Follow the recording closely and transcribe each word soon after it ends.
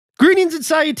Greetings and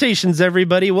salutations,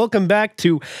 everybody. Welcome back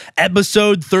to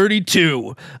episode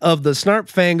 32 of the Snarp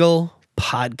Fangle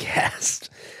Podcast.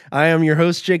 I am your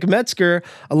host, Jacob Metzger,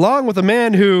 along with a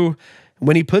man who,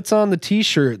 when he puts on the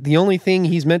t-shirt, the only thing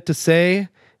he's meant to say,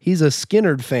 he's a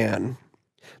Skynyrd fan.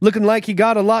 Looking like he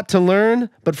got a lot to learn,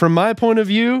 but from my point of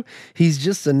view, he's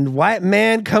just a white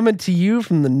man coming to you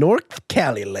from the North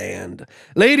Cali land.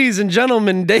 Ladies and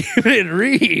gentlemen, David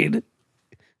Reed.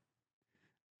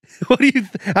 How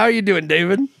are you doing,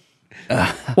 David?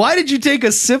 Why did you take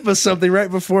a sip of something right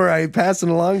before I passed it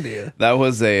along to you? That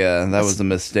was a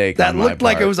mistake. That looked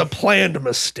like it was a planned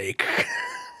mistake.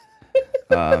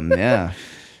 Yeah.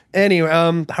 Anyway,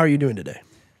 how are you doing today?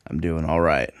 I'm doing all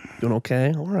right. Doing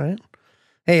okay? All right.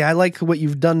 Hey, I like what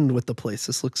you've done with the place.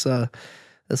 This looks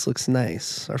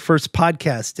nice. Our first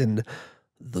podcast in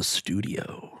the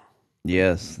studio.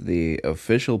 Yes, the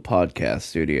official podcast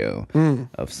studio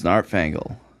of Snarp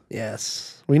Fangle.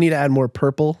 Yes. We need to add more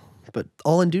purple, but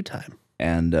all in due time.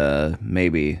 And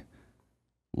maybe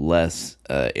less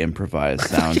improvised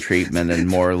sound treatment and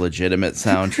more legitimate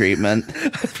sound treatment.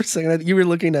 For a second, you were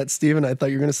looking at Steven. I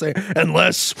thought you were going to say, and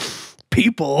less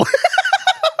people.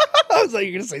 I was like,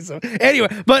 you're going to say so. Anyway,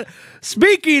 but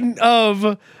speaking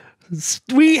of,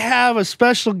 we have a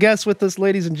special guest with us,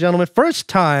 ladies and gentlemen. First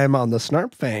time on the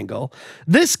Snarp Fangle.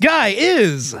 This guy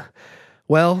is,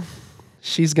 well,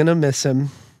 she's going to miss him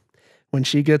when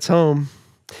she gets home.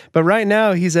 But right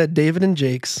now, he's at David and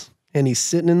Jake's, and he's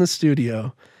sitting in the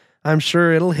studio. I'm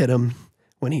sure it'll hit him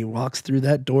when he walks through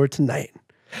that door tonight.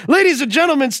 Ladies and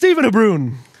gentlemen, Stephen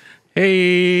Abrun.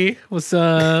 Hey, what's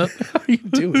up? How are you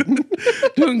doing?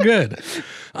 Doing good.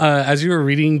 As you were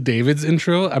reading David's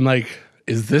intro, I'm like,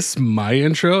 is this my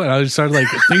intro? And I just started like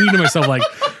thinking to myself, like,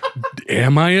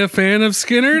 am I a fan of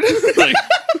Skynyrd? Like,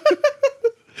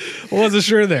 I wasn't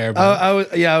sure there. I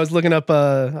was looking up.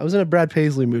 I was in a Brad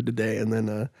Paisley mood today, and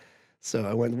then so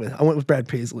I went with Brad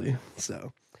Paisley.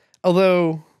 So,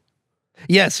 although,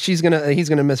 yes, he's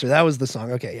gonna miss her. That was the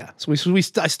song. Okay, yeah. So I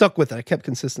stuck with it. I kept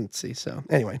consistency. So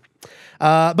anyway,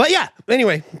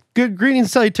 good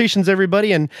greetings, salutations,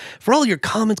 everybody, and for all your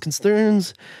comments,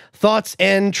 concerns, thoughts,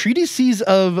 and treatises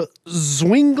of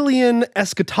zwinglian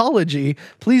eschatology,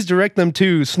 please direct them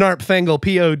to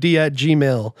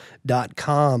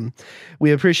snarpfanglepod@gmail.com.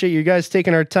 We appreciate you guys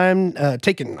taking your time out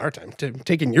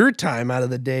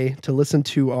of the day to listen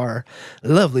to our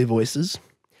lovely voices.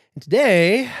 And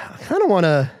today, I kind of want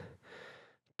to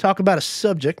talk about a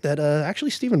subject that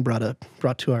actually Stephen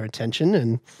brought to our attention,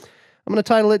 and I'm going to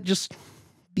title it just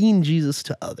Being Jesus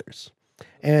to Others.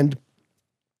 And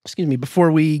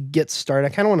before we get started, I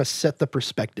kind of want to set the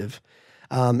perspective.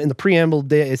 In the preamble,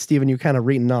 Stephen, you kind of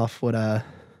reading off what I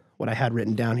had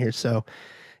written down here. So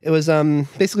it was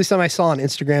basically something I saw on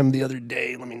Instagram the other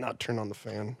day. Let me not turn on the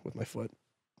fan with my foot.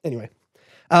 Anyway,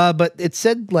 but it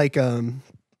said like an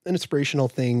inspirational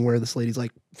thing where this lady's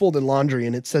like folding laundry,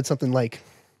 and it said something like,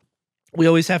 we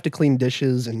always have to clean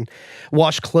dishes and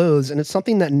wash clothes, and it's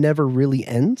something that never really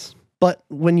ends. But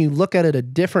when you look at it a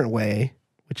different way,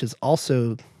 which is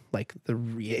also like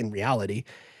in reality,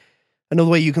 another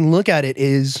way you can look at it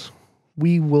is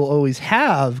we will always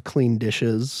have clean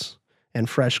dishes and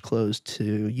fresh clothes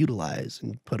to utilize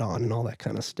and put on and all that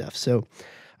kind of stuff. So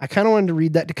I kind of wanted to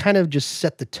read that to kind of just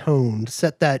set the tone,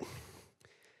 set that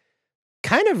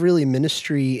kind of really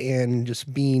ministry and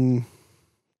just being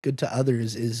good to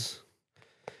others is,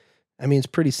 it's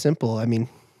pretty simple.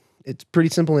 It's pretty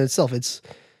simple in itself. It's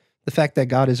the fact that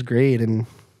God is great and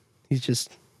he's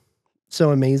just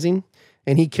so amazing,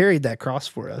 and he carried that cross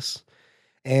for us.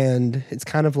 And it's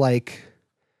kind of like,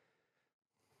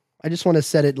 I just want to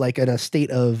set it like in a state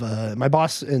of, my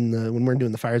boss when we're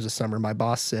doing the fires this summer, my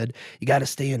boss said, you got to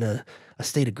stay in a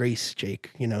state of grace,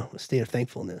 Jake, a state of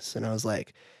thankfulness. And I was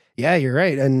like, yeah, you're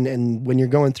right. And when you're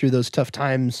going through those tough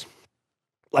times,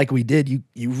 like we did, you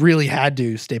really had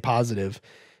to stay positive,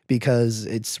 because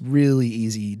it's really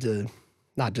easy to,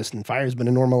 not just in fires, but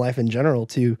in normal life in general,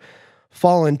 to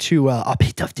fall into a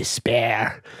pit of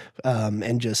despair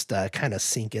and just kind of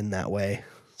sink in that way.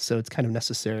 So it's kind of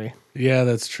necessary. Yeah,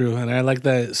 that's true. And I like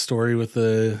that story with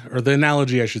the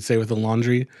analogy, I should say, with the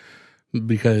laundry,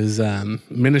 because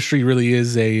ministry really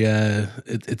is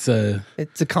it's a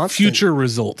constant future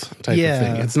result type of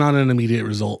thing. It's not an immediate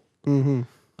result.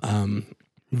 Mm-hmm.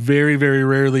 Very, very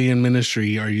rarely in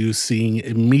ministry are you seeing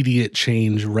immediate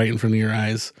change right in front of your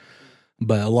eyes.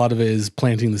 But a lot of it is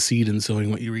planting the seed and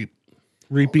sowing what you reap.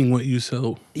 Reaping what you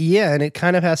sow. Yeah, and it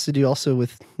kind of has to do also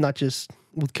with not just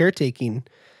with caretaking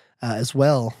as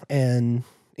well, and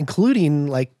including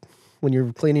like when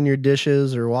you're cleaning your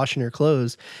dishes or washing your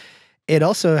clothes, it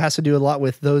also has to do a lot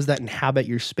with those that inhabit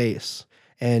your space.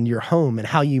 and your home and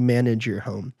how you manage your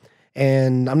home.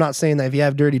 And I'm not saying that if you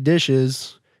have dirty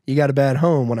dishes, you got a bad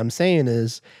home. What I'm saying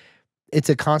is it's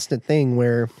a constant thing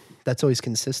where that's always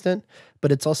consistent,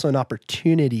 but it's also an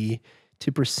opportunity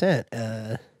to present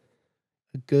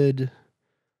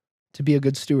to be a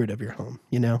good steward of your home,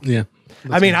 you know? Yeah.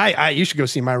 I mean, you should go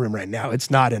see my room right now.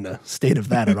 It's not in a state of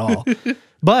that at all.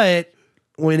 But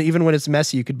even when it's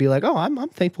messy, you could be like, oh, I'm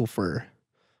thankful for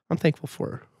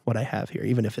what I have here,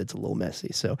 even if it's a little messy.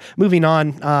 So moving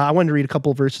on, I wanted to read a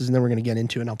couple of verses and then we're going to get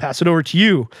into it. And I'll pass it over to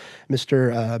you,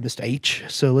 Mr. H.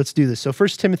 So let's do this. So 1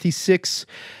 Timothy 6,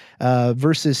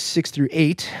 verses 6 through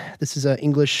 8. This is an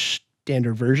English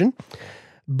Standard Version.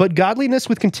 But godliness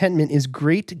with contentment is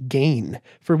great gain,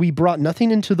 for we brought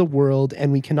nothing into the world,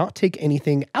 and we cannot take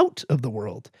anything out of the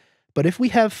world. But if we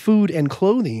have food and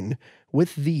clothing,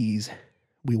 with these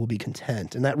we will be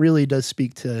content. And that really does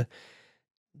speak to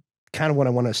kind of what I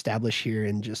want to establish here,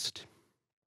 and just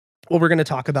what we're going to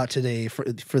talk about today for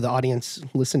the audience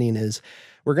listening is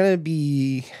we're going to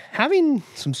be having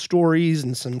some stories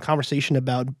and some conversation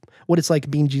about what it's like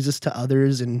being Jesus to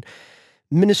others and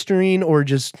ministering, or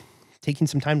just taking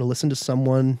some time to listen to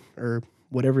someone or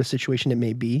whatever situation it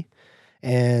may be.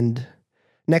 And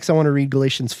next, I want to read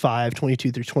Galatians 5,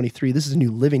 22 through 23. This is a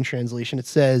New Living Translation. It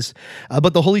says,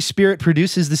 but the Holy Spirit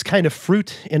produces this kind of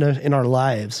fruit in our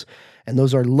lives. And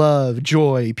those are love,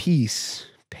 joy, peace,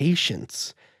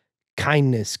 patience,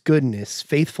 kindness, goodness,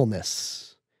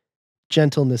 faithfulness,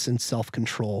 gentleness, and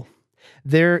self-control.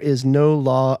 There is no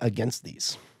law against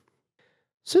these.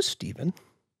 So, Stephen,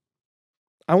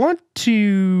 I want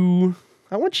you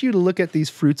to look at these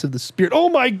fruits of the Spirit. Oh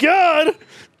my God!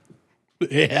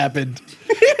 It happened.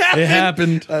 It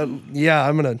happened. Yeah,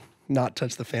 I'm going to not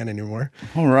touch the fan anymore.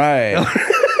 All right.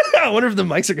 I wonder if the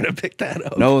mics are going to pick that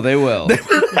up. No, they will.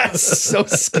 That's so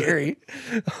scary.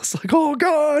 I was like, oh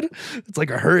God. It's like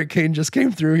a hurricane just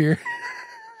came through here.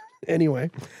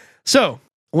 Anyway, so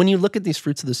when you look at these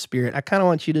fruits of the Spirit, I kind of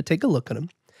want you to take a look at them.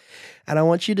 And I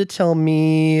want you to tell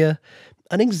me an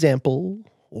example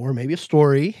or maybe a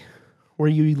story where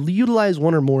you utilize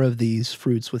one or more of these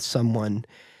fruits with someone.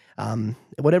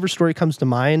 Whatever story comes to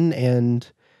mind and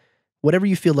whatever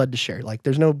you feel led to share. Like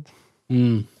there's no...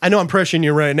 I know I'm pressuring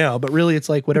you right now, but really it's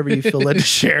like whatever you feel led to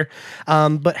share.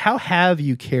 But how have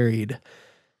you carried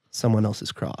someone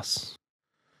else's cross?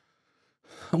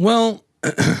 Well,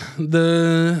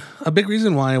 a big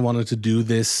reason why I wanted to do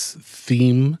this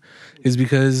theme is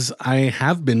because I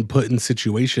have been put in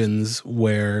situations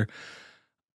where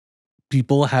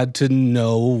people had to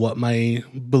know what my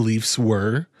beliefs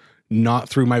were, not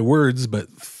through my words, but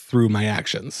through my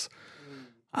actions.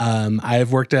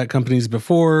 I've worked at companies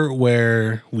before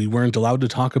where we weren't allowed to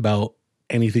talk about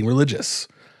anything religious.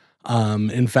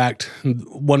 In fact,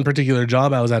 one particular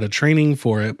job, I was at a training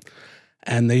for it,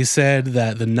 and they said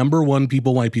that the number one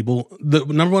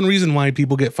reason why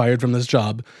people get fired from this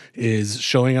job is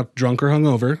showing up drunk or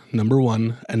hungover, number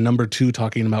one, and number two,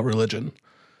 talking about religion.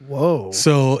 Whoa.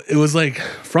 So it was like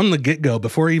from the get-go,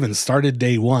 before I even started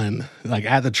day one, like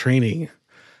at the training,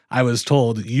 I was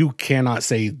told you cannot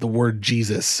say the word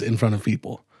Jesus in front of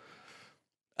people.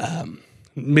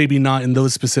 Maybe not in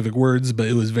those specific words, but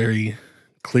it was very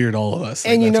clear to all of us.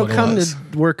 And come to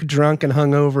work drunk and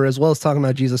hungover as well as talking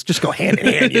about Jesus just go hand in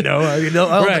hand, all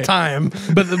the time.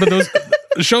 But those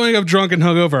showing up drunk and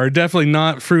hungover are definitely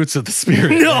not fruits of the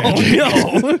Spirit.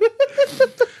 No.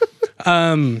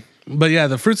 But yeah,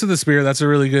 the fruits of the Spirit, that's a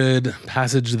really good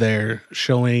passage there,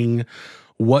 showing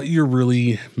what you're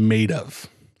really made of.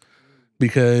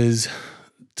 Because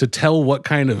to tell what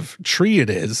kind of tree it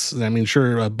is, I mean,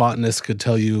 sure, a botanist could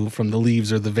tell you from the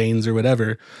leaves or the veins or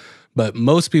whatever, but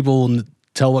most people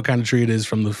tell what kind of tree it is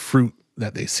from the fruit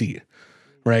that they see,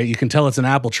 right? You can tell it's an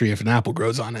apple tree if an apple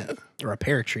grows on it. Or a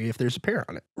pear tree if there's a pear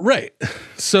on it. Right.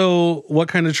 So what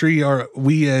kind of tree are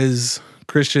we as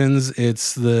Christians?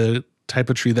 It's the type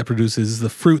of tree that produces the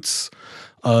fruits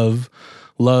of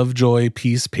love, joy,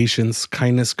 peace, patience,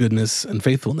 kindness, goodness, and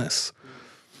faithfulness.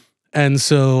 And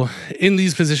so in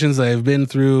these positions that I've been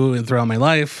through and throughout my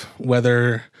life,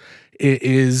 whether it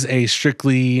is a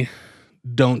strictly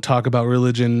don't talk about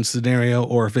religion scenario,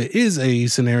 or if it is a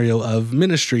scenario of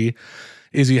ministry,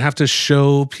 is you have to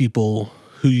show people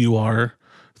who you are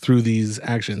through these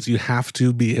actions. You have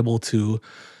to be able to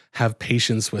have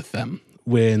patience with them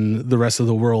when the rest of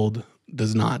the world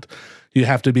does not. You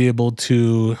have to be able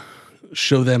to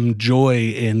show them joy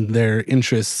in their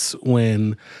interests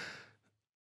when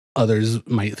others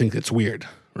might think it's weird,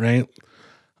 right?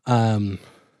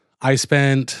 I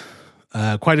spent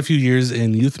quite a few years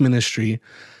in youth ministry,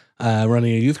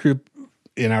 running a youth group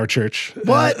in our church.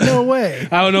 What? No way.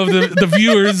 I don't know if the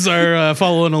viewers are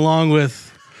following along with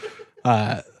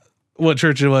what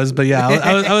church it was, but yeah,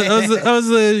 I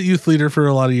was a youth leader for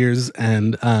a lot of years,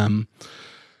 and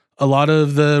a lot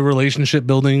of the relationship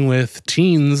building with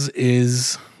teens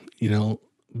is,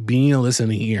 being a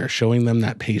listening ear, showing them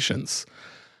that patience,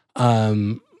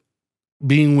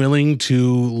 being willing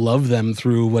to love them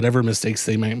through whatever mistakes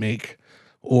they might make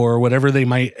or whatever they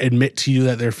might admit to you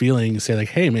that they're feeling. Say like,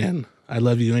 hey man, I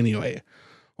love you anyway.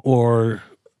 Or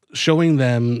showing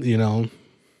them,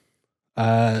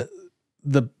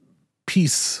 the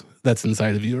peace that's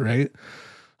inside of you, right?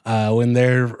 When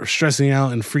they're stressing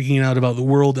out and freaking out about the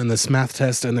world and this math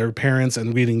test and their parents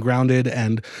and getting grounded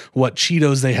and what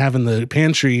Cheetos they have in the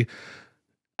pantry,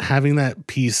 having that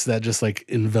peace that just like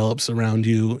envelops around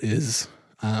you is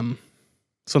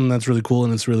something that's really cool,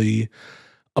 and it's really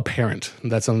apparent.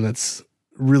 That's something that's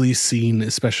really seen,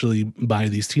 especially by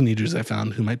these teenagers I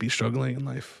found who might be struggling in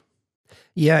life.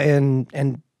 Yeah,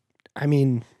 and I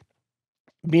mean,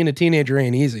 being a teenager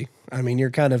ain't easy. I mean,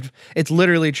 it's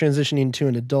literally transitioning to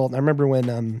an adult. And I remember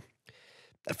when,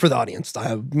 for the audience,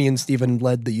 me and Steven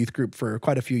led the youth group for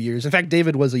quite a few years. In fact,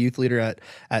 David was a youth leader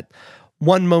at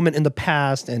one moment in the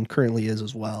past and currently is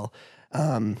as well.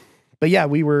 But yeah,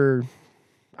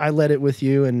 I led it with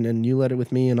you and you led it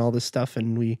with me and all this stuff.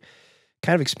 And we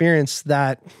kind of experienced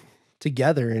that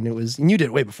together. And you did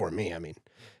it way before me. I mean,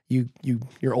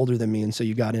 you're older than me, and so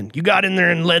you got in there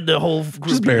and led the whole group.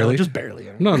 Just barely. Just barely.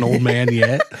 I'm not an old man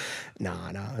yet. No.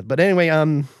 But anyway,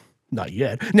 not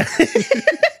yet.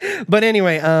 But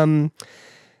anyway,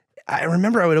 I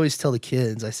remember I would always tell the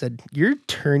kids, I said, you're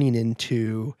turning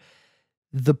into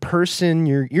the person,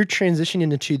 you're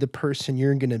transitioning into the person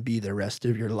you're going to be the rest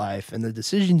of your life. And the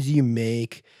decisions you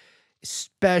make,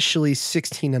 especially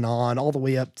 16 and on, all the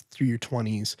way up through your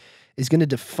 20s, is going to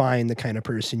define the kind of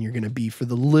person you're going to be for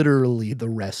literally the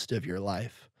rest of your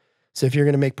life. So if you're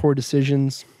going to make poor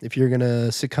decisions, if you're going to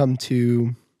succumb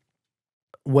to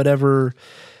whatever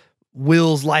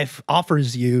wills life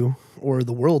offers you or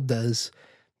the world does,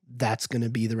 that's going to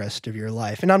be the rest of your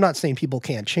life. And I'm not saying people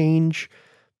can't change,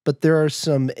 but there are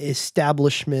some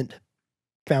establishment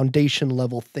foundation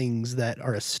level things that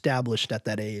are established at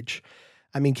that age.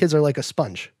 I mean, kids are like a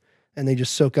sponge. And they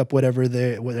just soak up whatever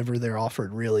they're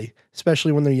offered, really,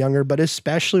 especially when they're younger, but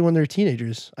especially when they're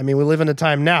teenagers. I mean, we live in a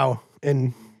time now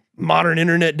in modern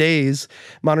internet days,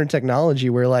 modern technology,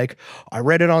 where like, I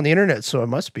read it on the internet, so it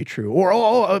must be true.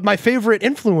 Or, my favorite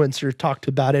influencer talked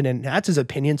about it, and that's his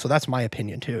opinion, so that's my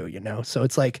opinion too, So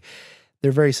it's like,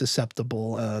 they're very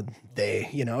susceptible. Or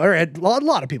a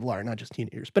lot of people are, not just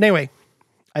teenagers. But anyway,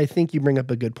 I think you bring up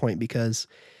a good point, because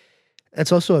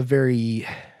that's also a very...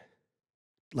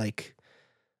 like,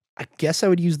 I guess I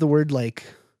would use the word like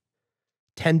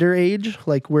tender age,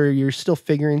 like where you're still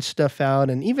figuring stuff out.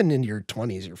 And even in your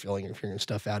 20s, you're figuring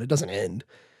stuff out. It doesn't end.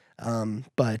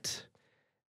 But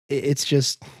it's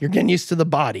just, you're getting used to the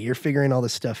body. You're figuring all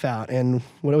this stuff out. And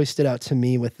what always stood out to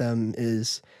me with them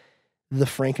is the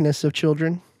frankness of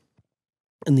children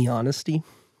and the honesty.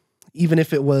 Even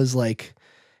if it was like,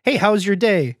 hey, how was your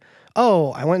day?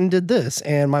 Oh, I went and did this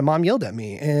and my mom yelled at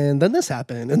me and then this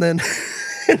happened. And then...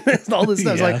 all this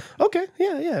stuff. Yeah. It's like, okay,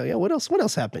 yeah. What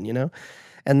else happened,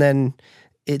 And then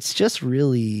it's just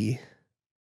really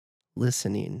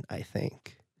listening, I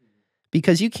think.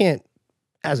 Because you can't,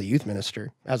 as a youth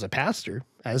minister, as a pastor,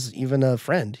 as even a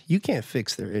friend, you can't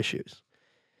fix their issues.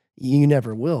 You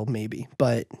never will, maybe,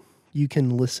 but you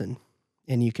can listen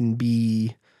and you can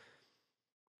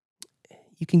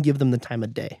give them the time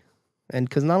of day. And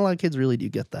because not a lot of kids really do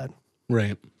get that.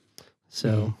 Right.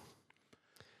 So...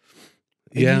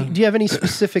 Yeah. Do you have any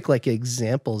specific like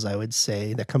examples, I would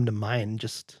say, that come to mind?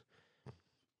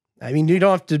 I mean, you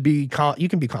don't have to be, you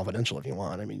can be confidential if you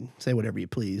want. I mean, say whatever you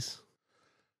please.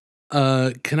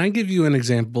 Can I give you an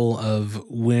example of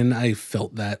when I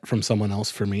felt that from someone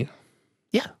else for me?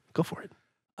 Yeah, go for it.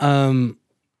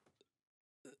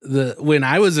 When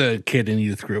I was a kid in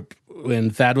youth group, when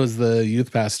Thad was the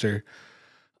youth pastor,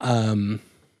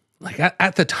 like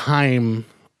at the time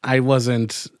I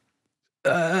wasn't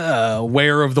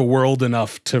aware of the world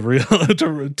enough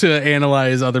to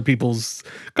analyze other people's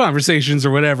conversations or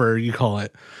whatever you call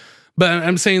it. But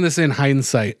I'm saying this in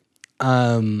hindsight.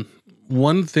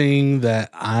 One thing that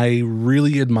I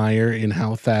really admire in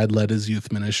how Thad led his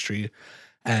youth ministry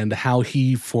and how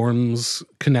he forms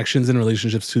connections and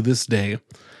relationships to this day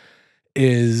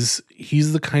is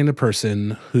he's the kind of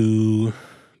person who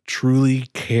truly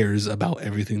cares about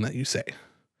everything that you say,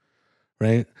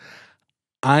 right?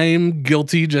 I'm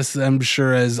guilty, just I'm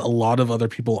sure as a lot of other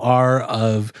people are,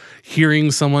 of hearing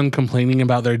someone complaining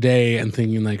about their day and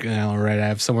thinking like, all right, I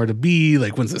have somewhere to be.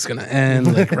 Like, when's this going to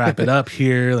end? Like, wrap it up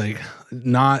here. Like,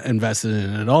 not invested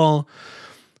in it at all.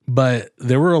 But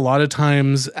there were a lot of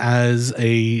times as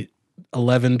a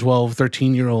 11, 12,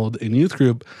 13-year-old in youth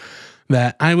group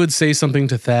that I would say something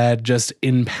to Thad just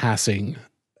in passing.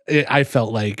 I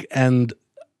felt like, and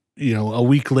a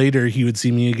week later he would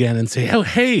see me again and say, "Oh,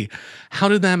 hey, how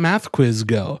did that math quiz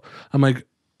go?" I'm like,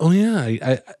 "Oh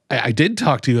yeah, I did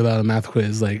talk to you about a math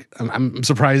quiz. Like, I'm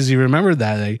surprised you remembered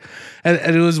that." Like,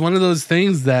 and it was one of those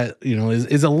things that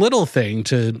is a little thing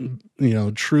to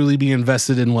truly be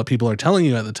invested in what people are telling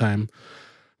you at the time,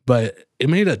 but it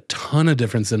made a ton of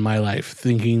difference in my life.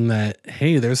 Thinking that,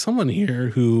 hey, there's someone here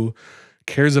who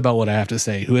cares about what I have to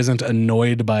say, who isn't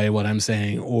annoyed by what I'm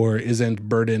saying or isn't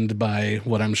burdened by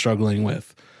what I'm struggling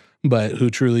with, but who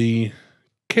truly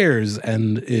cares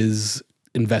and is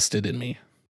invested in me.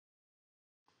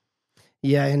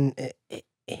 Yeah, and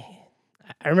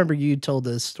I remember you told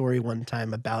a story one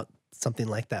time about something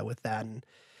like that with that, and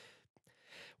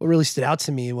what really stood out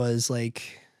to me was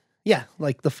like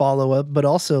the follow-up, but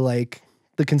also like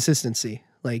the consistency.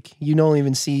 Like, you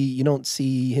don't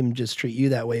see him just treat you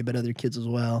that way, but other kids as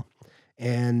well.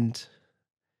 And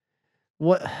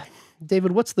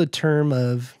David, what's the term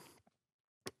of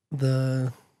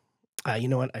the, you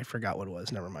know what? I forgot what it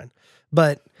was. Never mind.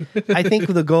 But I think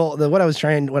the goal, what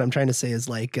I'm trying to say is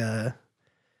like, the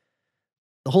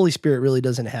Holy Spirit really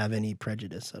doesn't have any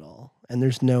prejudice at all. And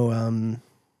there's no,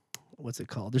 what's it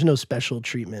called? There's no special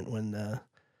treatment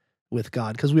with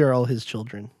God, because we are all his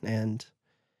children. And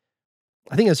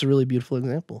I think that's a really beautiful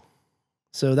example.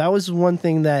 So that was one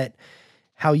thing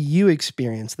how you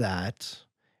experienced that,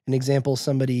 an example,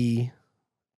 somebody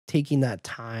taking that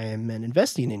time and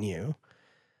investing in you.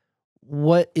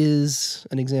 What is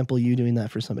an example of you doing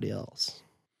that for somebody else?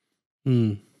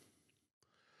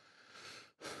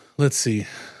 Let's see.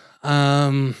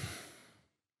 Gosh,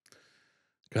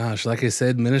 like I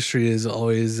said, ministry is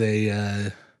always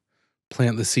a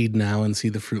plant the seed now and see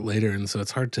the fruit later. And so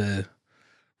it's hard to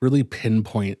really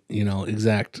pinpoint,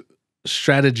 exact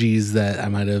strategies that I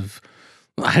might have.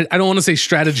 I don't want to say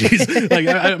strategies. Like,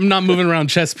 I'm not moving around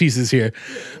chess pieces here,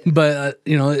 but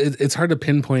it's hard to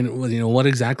pinpoint, what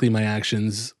exactly my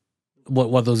actions,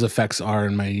 what those effects are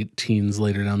in my teens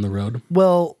later down the road.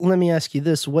 Well, let me ask you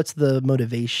this: what's the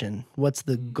motivation? What's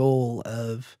the goal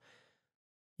of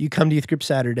you come to youth group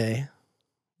Saturday?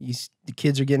 The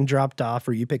kids are getting dropped off,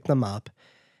 or you pick them up,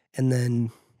 and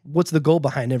then what's the goal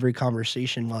behind every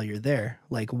conversation while you're there?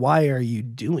 Like, why are you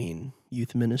doing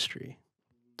youth ministry?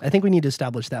 I think we need to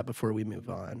establish that before we move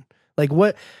on. Like,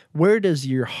 where does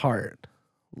your heart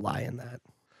lie in that?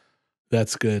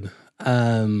 That's good.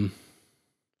 For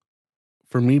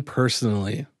me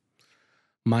personally,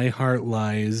 my heart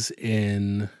lies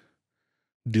in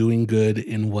doing good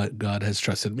in what God has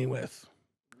trusted me with.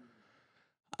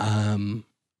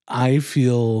 I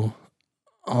feel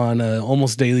on an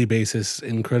almost daily basis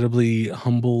incredibly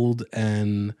humbled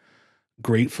and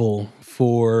grateful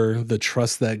for the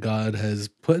trust that God has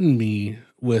put in me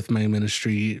with my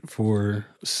ministry for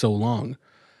so long.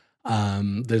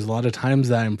 There's a lot of times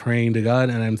that I'm praying to God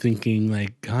and I'm thinking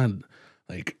like, God,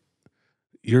 like,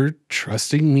 you're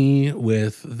trusting me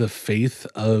with the faith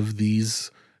of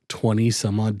these 20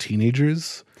 some odd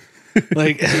teenagers.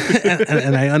 Like,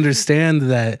 and I understand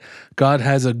that God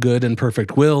has a good and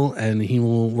perfect will and he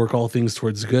will work all things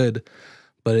towards good,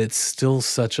 but it's still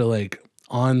such a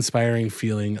awe-inspiring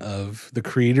feeling of the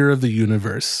creator of the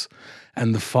universe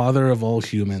and the father of all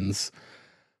humans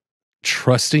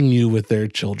trusting you with their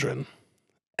children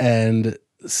and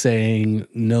saying,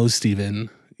 "No, Stephen,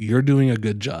 you're doing a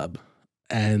good job.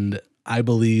 And I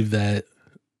believe that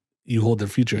you hold their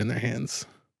future in their hands."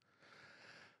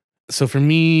 So for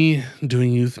me,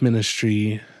 doing youth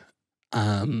ministry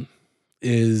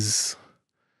is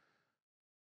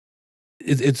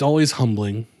it's always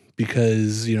humbling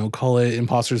because, call it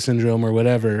imposter syndrome or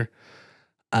whatever.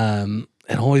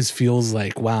 It always feels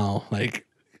like, wow, like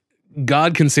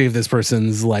God can save this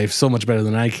person's life so much better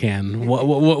than I can.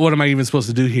 What am I even supposed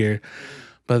to do here?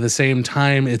 But at the same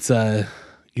time, it's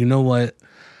you know what?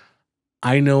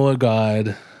 I know a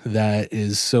God that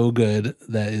is so good,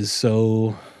 that is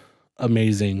so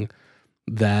amazing,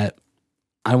 that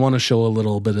I want to show a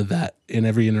little bit of that in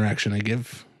every interaction I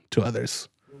give to others.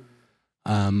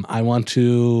 I want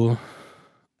to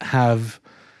have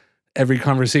every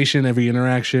conversation, every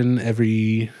interaction,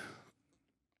 every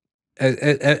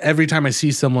time I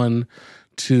see someone,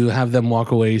 to have them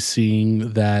walk away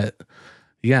seeing that,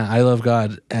 yeah, I love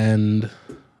God and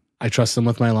I trust him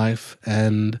with my life,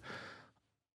 and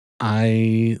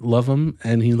I love him,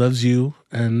 and he loves you,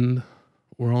 and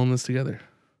we're all in this together.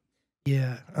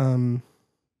 Yeah.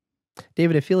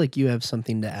 David, I feel like you have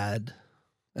something to add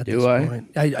at Do this I?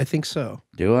 point. I think so.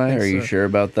 Do I? Are you so. sure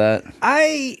about that?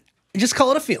 I just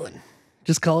call it a feeling.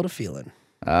 Just call it a feeling.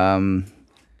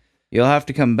 You'll have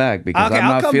to come back because Okay, I'm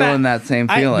I'll not come feeling back. that same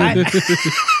feeling.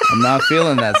 I'm not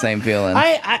feeling that same feeling.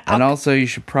 And also, you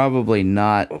should probably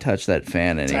not touch that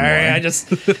fan anymore. Sorry,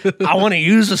 I want to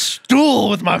use a stool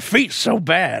with my feet so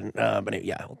bad. But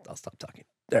yeah, I'll stop talking.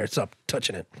 There, stop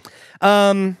touching it.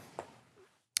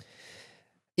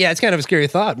 Yeah, it's kind of a scary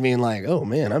thought, being like, oh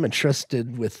man, I'm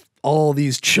entrusted with all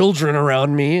these children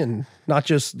around me, and not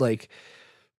just like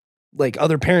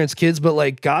other parents' kids, but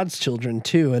like God's children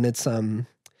too. And it's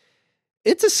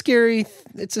a scary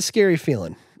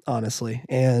feeling, honestly.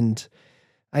 And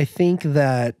I think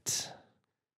that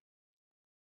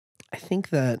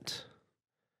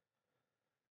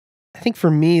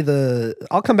for me,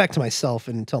 I'll come back to myself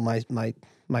and tell my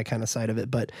kind of side of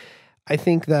it, but I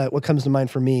think that what comes to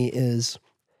mind for me is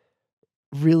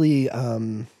really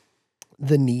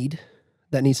the need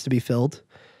that needs to be filled.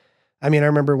 I mean, I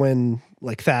remember when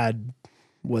like Thad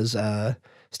was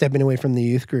stepping away from the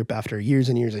youth group after years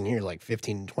and years and years, like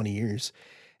 15, 20 years.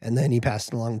 And then he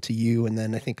passed along to you, and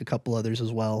then I think a couple others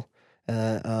as well.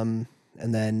 And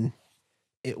then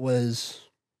it was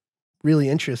really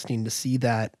interesting to see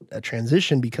that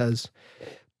transition, because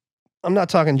I'm not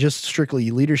talking just strictly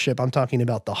leadership. I'm talking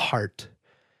about the heart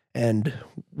and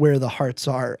where the hearts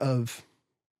are of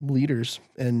leaders.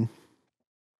 And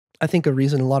I think a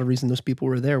lot of reason those people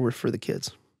were there were for the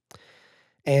kids.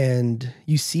 And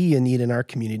you see a need in our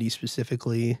community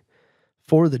specifically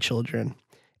for the children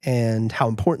and how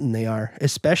important they are,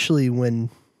 especially when,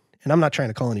 and I'm not trying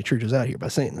to call any churches out here by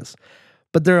saying this,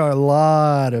 but there are a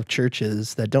lot of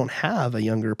churches that don't have a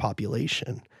younger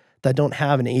population, that don't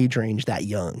have an age range that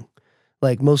young.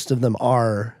 Like most of them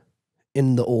are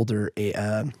in the older,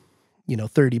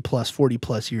 30 plus, 40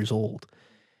 plus years old.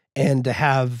 And to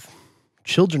have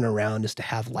children around is to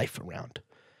have life around.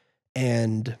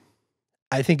 And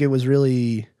I think it was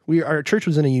really, our church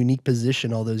was in a unique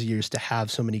position all those years to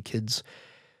have so many kids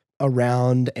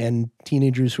around and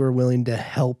teenagers who are willing to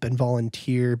help and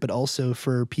volunteer, but also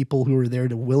for people who are there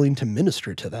to willing to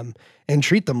minister to them and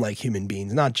treat them like human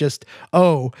beings, not just,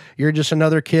 oh, you're just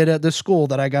another kid at the school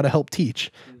that I got to help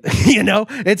teach.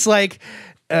 It's like,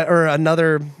 or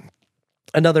another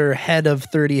head of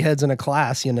 30 heads in a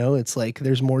class, it's like,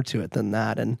 there's more to it than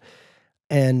that.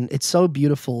 And it's so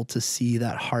beautiful to see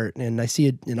that heart. And I see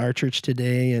it in our church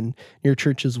today and your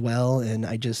church as well. And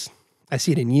I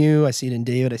see it in you. I see it in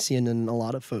David. I see it in a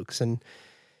lot of folks. And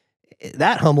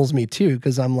that humbles me too,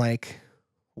 because I'm like,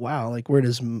 wow, like where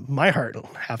does my heart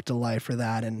have to lie for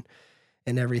that and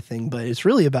everything? But it's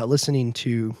really about listening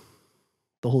to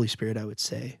the Holy Spirit, I would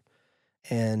say.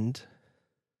 And,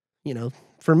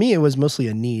 for me, it was mostly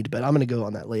a need, but I'm going to go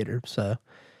on that later. So,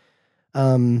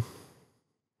 in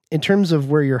terms of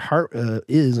where your heart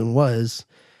is and was,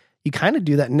 you kind of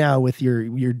do that now with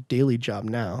your daily job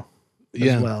now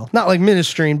as well. Not like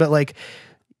ministering, but like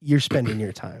you're spending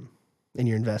your time and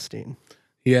you're investing.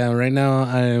 Yeah, right now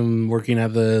I'm working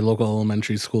at the local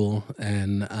elementary school,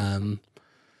 and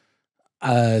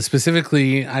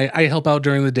specifically I help out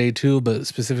during the day too, but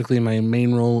specifically my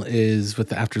main role is with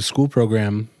the after school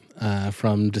program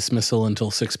from dismissal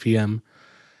until 6 p.m.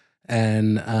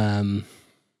 And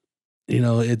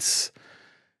it's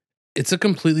a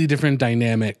completely different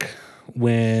dynamic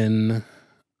when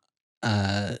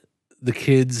the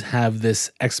kids have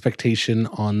this expectation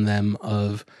on them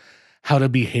of how to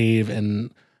behave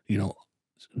and,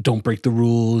 don't break the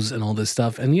rules and all this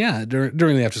stuff. And yeah,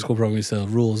 during the after school program, we still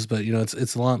have rules, but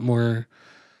it's a lot more,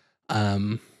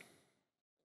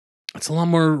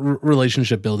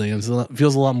 relationship building. It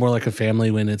feels a lot more like a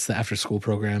family when it's the after school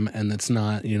program, and it's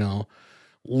not,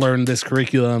 learn this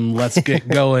curriculum, let's get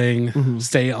going,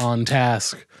 stay on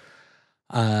task.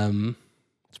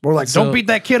 It's more like, don't beat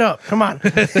that kid up. Come on.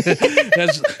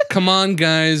 Come on,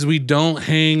 guys. We don't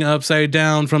hang upside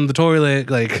down from the toilet.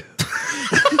 Like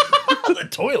the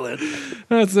toilet.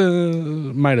 That's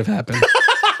might have happened.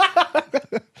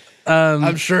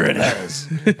 I'm sure it has.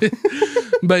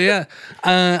 But yeah,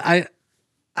 I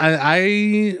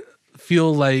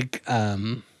feel like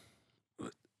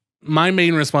my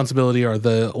main responsibility are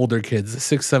the older kids, the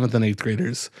 6th, 7th, and 8th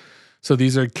graders. So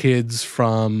these are kids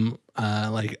from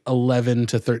like 11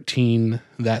 to 13,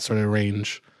 that sort of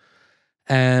range.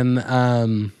 And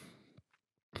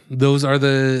those are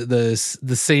the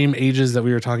same ages that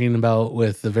we were talking about,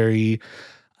 with the very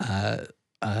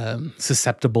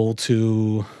susceptible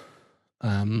to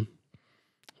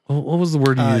what was the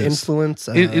word you used? Influence.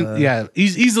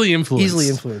 Easily influenced. Easily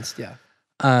influenced. Yeah.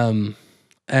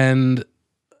 And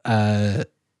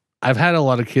I've had a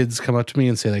lot of kids come up to me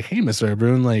and say like, "Hey, Mr.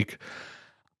 Abrun, like,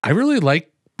 I really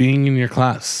like being in your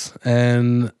class,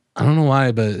 and I don't know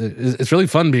why, but it's really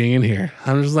fun being in here."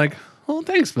 I'm just like, "Oh,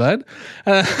 thanks, bud."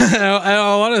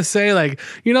 I want to say like,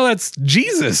 that's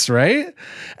Jesus, right?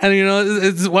 And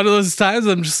it's one of those times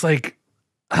I'm just like,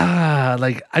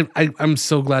 like I'm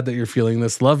so glad that you're feeling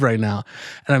this love right now,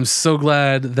 and I'm so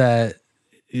glad that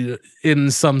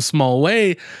in some small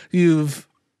way you've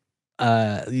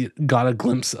got a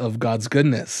glimpse of God's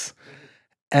goodness.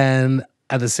 And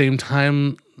at the same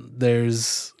time,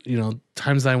 there's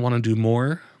times I want to do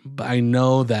more, but I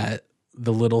know that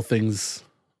the little things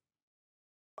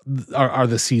are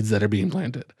the seeds that are being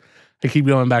planted. I keep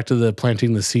going back to the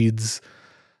planting the seeds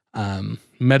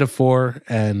metaphor,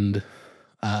 and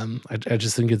I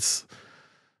just think it's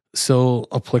so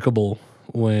applicable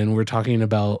when we're talking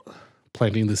about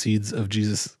planting the seeds of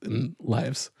Jesus in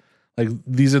lives. Like,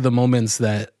 these are the moments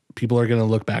that people are going to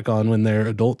look back on when they're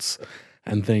adults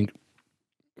and think,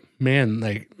 man,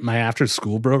 like my after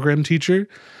school program teacher,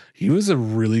 he was a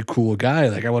really cool guy.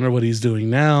 Like, I wonder what he's doing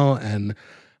now and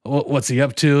what's he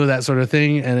up to, that sort of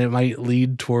thing. And it might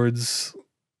lead towards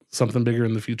something bigger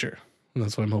in the future. And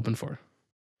that's what I'm hoping for.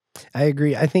 I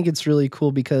agree. I think it's really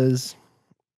cool because,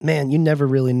 man, you never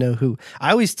really know who.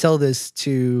 I always tell this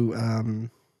to,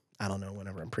 I don't know,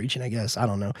 whenever I'm preaching, I guess. I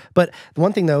don't know. But the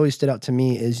one thing that always stood out to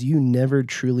me is you never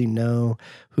truly know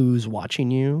who's watching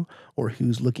you or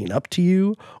who's looking up to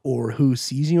you or who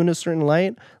sees you in a certain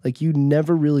light. Like, you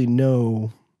never really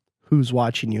know who's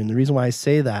watching you. And the reason why I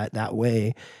say that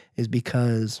way is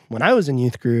because when I was in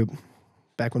youth group,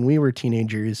 back when we were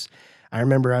teenagers, I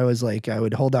remember I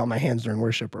would hold out my hands during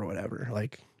worship or whatever.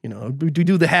 Like, we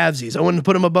do the halvesies. I wouldn't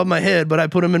put them above my head, but I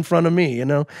put them in front of me,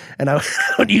 and I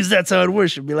would use that's how I'd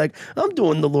worship. Be like, I'm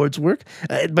doing the Lord's work.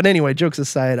 But anyway, jokes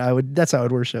aside, that's how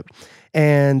I'd worship.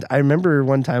 And I remember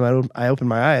one time I opened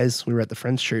my eyes. We were at the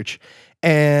Friends Church,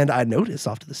 and I noticed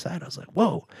off to the side, I was like,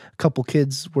 whoa, a couple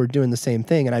kids were doing the same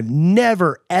thing. And I've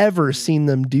never, ever seen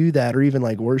them do that or even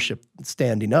like worship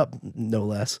standing up, no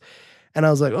less. And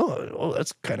I was like, oh,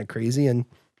 that's kind of crazy. And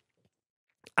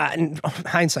in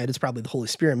hindsight, it's probably the Holy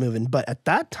Spirit moving. But at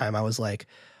that time, I was like,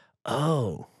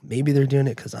 oh, maybe they're doing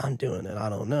it because I'm doing it. I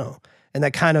don't know. And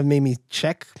that kind of made me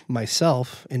check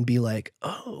myself and be like,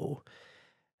 oh,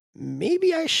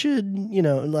 maybe I should,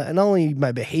 not only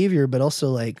my behavior, but also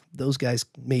like those guys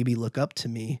maybe look up to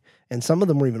me. And some of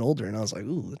them were even older. And I was like,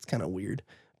 ooh, that's kind of weird.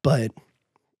 But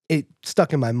it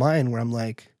stuck in my mind where I'm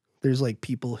like, there's like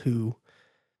people who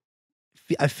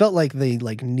I felt like they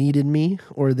like needed me,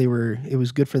 or it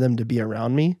was good for them to be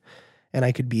around me and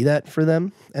I could be that for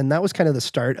them. And that was kind of the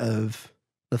start of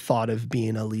the thought of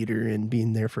being a leader and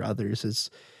being there for others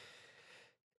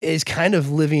is kind of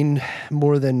living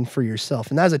more than for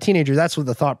yourself. And as a teenager, that's what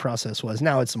the thought process was.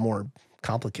 Now it's more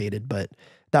complicated, but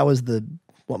that was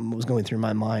what was going through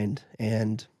my mind.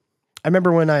 And I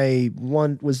remember when I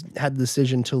had the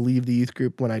decision to leave the youth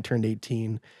group when I turned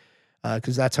 18,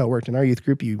 because that's how it worked in our youth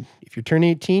group. If you turn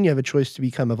 18, you have a choice to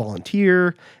become a volunteer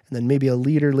and then maybe a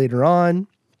leader later on,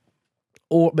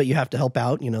 but you have to help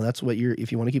out. That's what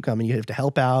if you want to keep coming, you have to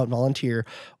help out, volunteer,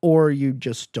 or you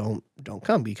just don't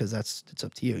come because it's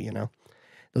up to you.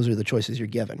 Those are the choices you're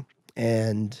given.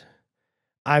 And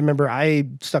I remember I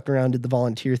stuck around, did the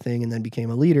volunteer thing, and then became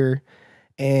a leader.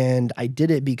 And I did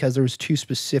it because there was two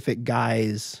specific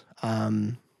guys,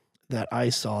 that I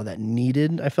saw that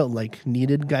I felt like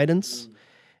needed guidance,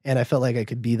 and I felt like I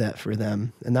could be that for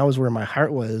them. And that was where my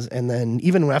heart was. And then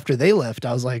even after they left,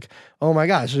 I was like, oh my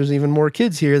gosh, there's even more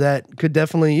kids here that could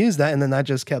definitely use that. And then that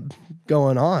just kept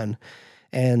going on.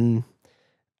 And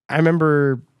I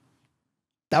remember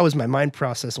that was my mind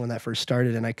process when that first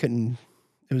started, and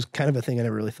it was kind of a thing I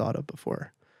never really thought of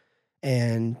before.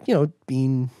 And,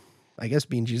 being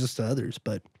Jesus to others,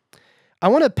 but I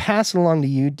want to pass it along to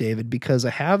you, David, because I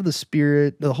have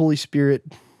the Holy Spirit,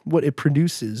 what it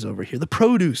produces over here, the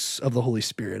produce of the Holy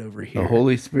Spirit over here. The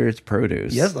Holy Spirit's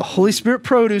produce. Yes, the Holy Spirit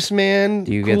produce, man.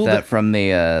 Do you get that from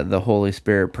the Holy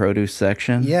Spirit produce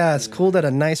section? Yeah, it's cooled at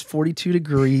a nice 42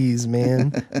 degrees,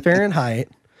 man. Fahrenheit.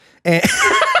 And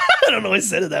I don't know why I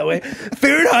said it that way.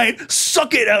 Fahrenheit,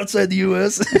 suck it outside the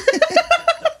U.S.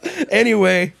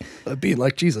 Anyway, being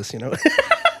like Jesus,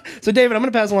 So, David, I'm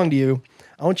going to pass along to you.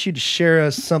 I want you to share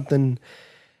us something,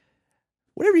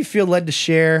 whatever you feel led to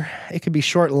share. It could be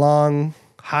short, long,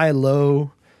 high,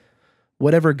 low,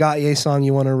 whatever Gautier song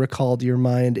you want to recall to your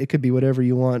mind. It could be whatever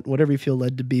you want, whatever you feel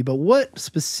led to be. But what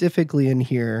specifically in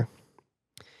here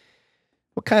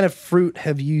what kind of fruit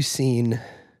have you seen,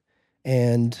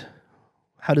 and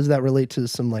how does that relate to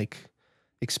some like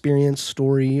experience,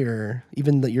 story, or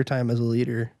even your time as a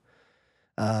leader,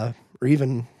 or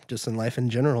even just in life in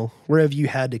general? Where have you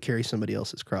had to carry somebody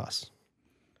else's cross?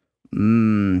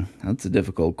 That's a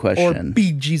difficult question. Or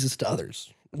be Jesus to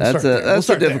others. That's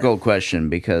a difficult question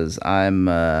because I'm,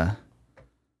 I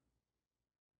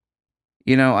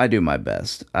do my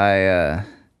best. In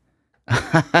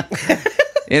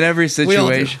every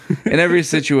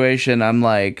situation, I'm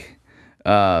like,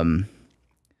 I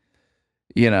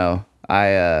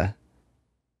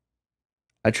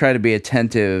try to be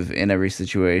attentive in every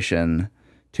situation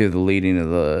to the leading of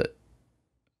the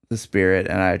Spirit,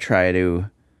 and I try to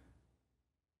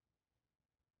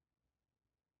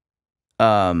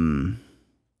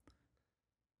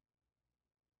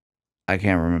I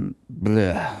can't remember.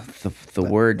 The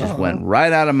word just went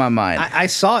right out of my mind. I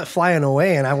saw it flying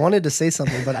away, and I wanted to say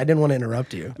something, but I didn't want to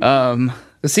interrupt you.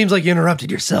 It seems like you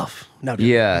interrupted yourself. No.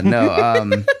 Yeah,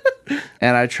 no.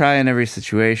 And I try in every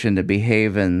situation to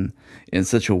behave in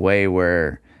such a way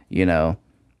where,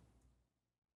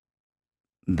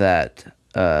 that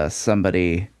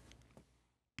somebody,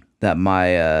 that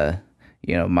my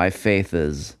faith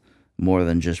is more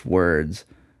than just words.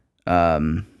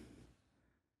 I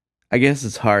guess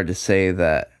it's hard to say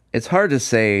that. It's hard to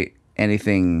say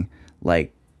anything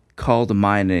like call to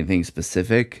mind anything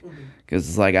specific because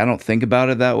it's like I don't think about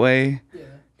it that way.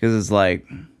 Because it's like,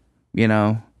 we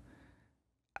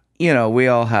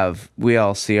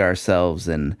all see ourselves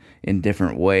in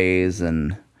different ways,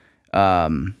 and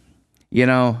and we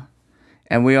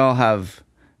all have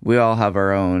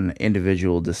our own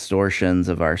individual distortions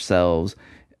of ourselves.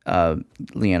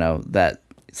 That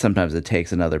sometimes it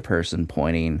takes another person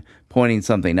pointing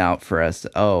something out for us.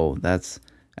 That's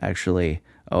actually,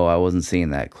 I wasn't seeing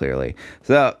that clearly.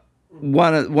 So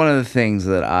one of the things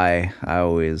that I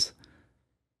always,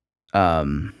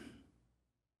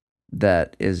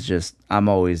 that is just, I'm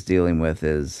always dealing with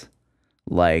is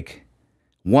like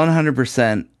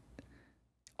 100%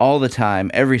 all the time,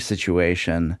 every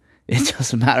situation. It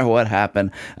doesn't matter what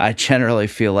happened. I generally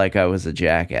feel like I was a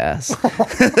jackass.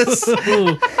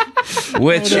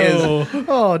 Which is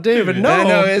David, no. I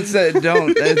know it's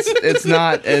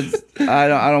not. I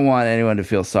don't want anyone to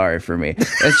feel sorry for me.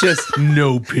 It's just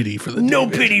no pity for the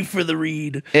pity for the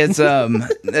reed. It's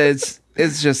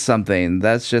just something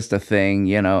that's just a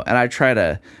thing, and I try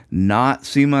to not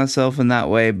see myself in that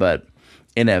way, but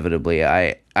inevitably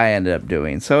I ended up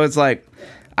doing. So it's like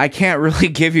I can't really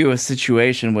give you a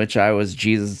situation which I was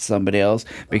Jesus to somebody else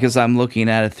because I'm looking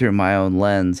at it through my own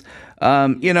lens.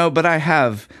 But there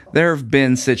have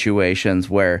been situations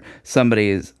where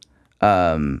somebody's,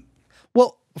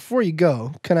 Well, before you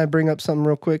go, can I bring up something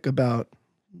real quick about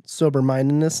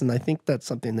sober-mindedness? And I think that's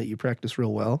something that you practice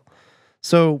real well.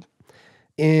 So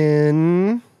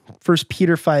in 1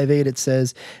 Peter 5:8, it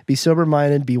says, "Be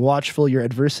sober-minded, be watchful. Your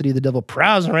adversity, the devil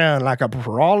prowls around like a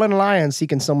prowling lion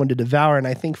seeking someone to devour." And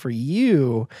I think for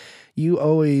you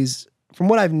always, from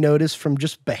what I've noticed from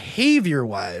just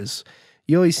behavior-wise,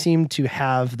 you always seem to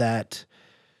have that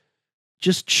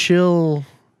just chill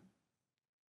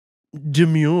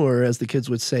demure, as the kids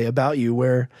would say, about you,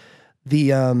 where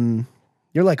you're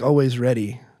like always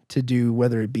ready to do,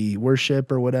 whether it be worship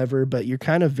or whatever, but you're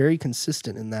kind of very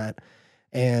consistent in that.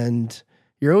 And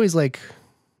you're always like,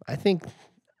 I think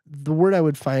the word I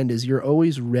would find is you're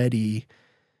always ready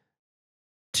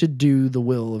to do the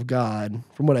will of God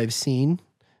from what I've seen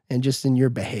and just in your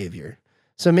behavior.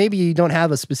 So maybe you don't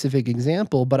have a specific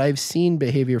example, but I've seen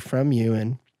behavior from you,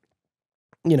 and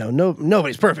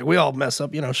nobody's perfect. We all mess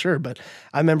up, sure. But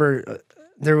I remember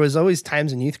there was always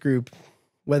times in youth group,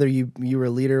 whether you were a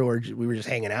leader or we were just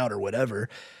hanging out or whatever,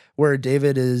 where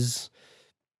David is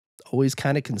always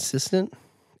kind of consistent,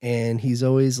 and he's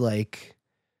always like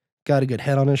got a good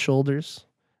head on his shoulders,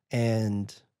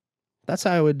 and that's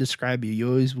how I would describe you. You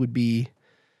always would be,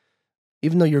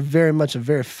 even though you're very much a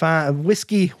very fine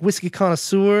whiskey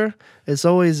connoisseur, it's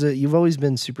always you've always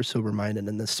been super sober minded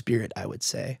in the spirit, I would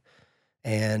say.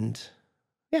 And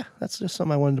yeah, that's just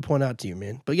something I wanted to point out to you,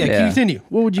 man. But yeah. Continue.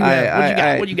 What would you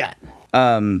got? What you got?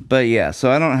 But yeah,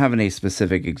 so I don't have any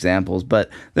specific examples, but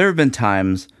there have been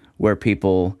times where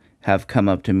people have come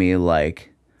up to me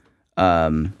like,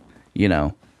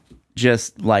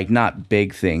 just like not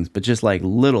big things, but just like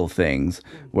little things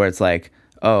where it's like,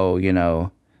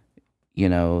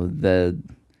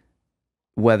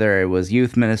 whether it was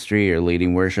youth ministry or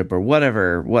leading worship or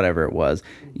whatever it was,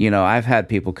 I've had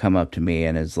people come up to me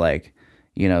and it's like,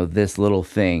 this little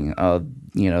thing,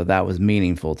 that was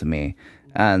meaningful to me.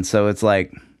 And so it's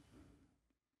like,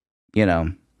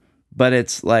 but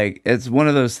it's like, it's one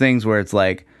of those things where it's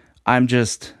like, I'm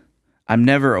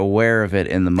never aware of it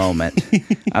in the moment.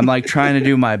 I'm like trying to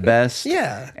do my best.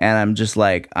 Yeah. And I'm just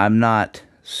like, I'm not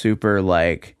super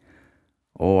like,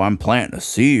 oh, I'm planting a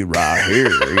seed right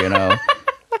here, you know?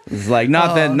 It's like,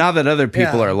 not that other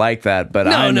people yeah. are like that, but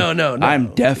No.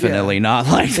 I'm definitely not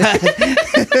like that.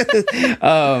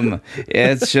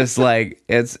 It's just like,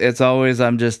 it's always,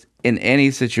 I'm just in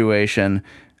any situation,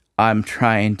 I'm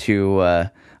trying to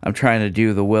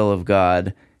do the will of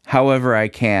God however I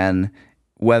can,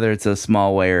 whether it's a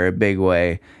small way or a big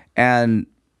way. And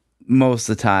most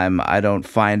of the time I don't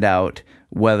find out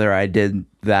whether I did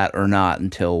that or not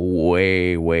until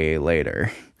way, way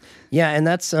later. Yeah, and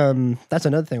that's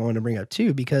another thing I wanted to bring up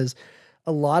too, because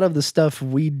a lot of the stuff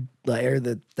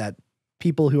that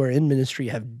people who are in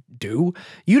ministry do,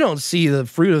 you don't see the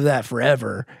fruit of that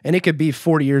forever, and it could be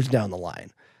 40 years down the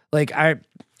line. Like I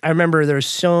remember there's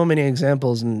so many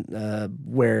examples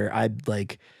where I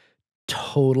like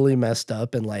totally messed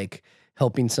up and like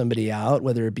helping somebody out,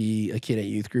 whether it be a kid at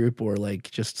youth group or like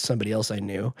just somebody else I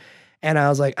knew. And I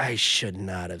was like, I should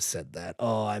not have said that.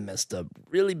 Oh, I messed up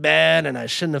really bad and I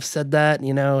shouldn't have said that,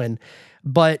 you know?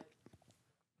 But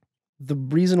the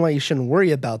reason why you shouldn't worry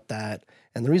about that,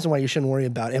 and the reason why you shouldn't worry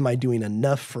about, am I doing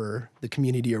enough for the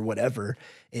community or whatever,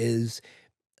 is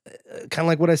kind of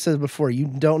like what I said before. You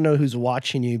don't know who's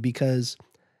watching you, because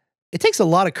it takes a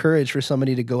lot of courage for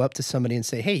somebody to go up to somebody and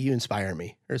say, hey, you inspire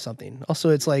me or something. Also,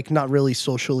 it's like not really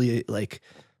socially like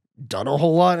done a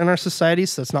whole lot in our society,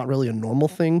 so it's not really a normal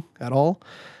thing at all.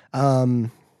 And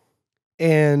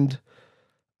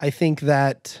I think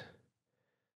that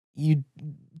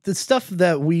the stuff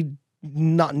that we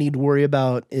not need to worry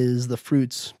about is the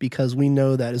fruits, because we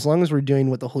know that as long as we're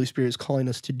doing what the Holy Spirit is calling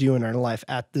us to do in our life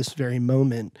at this very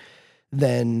moment,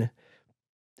 then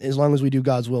as long as we do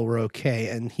God's will, we're okay,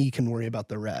 and he can worry about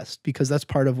the rest, because that's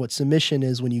part of what submission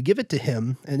is. When you give it to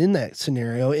him, and in that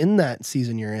scenario, in that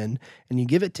season you're in, and you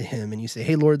give it to him and you say,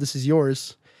 hey, Lord, this is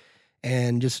yours,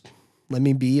 and just let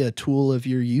me be a tool of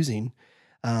your using.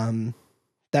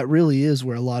 That really is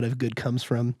where a lot of good comes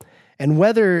from. And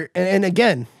and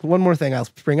again, one more thing I'll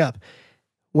bring up.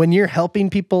 When you're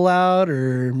helping people out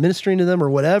or ministering to them or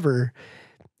whatever,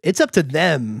 it's up to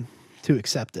them to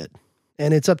accept it.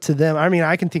 And it's up to them. I mean,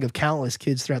 I can think of countless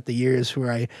kids throughout the years who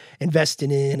I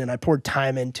invested in and I poured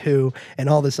time into and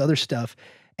all this other stuff.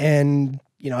 And,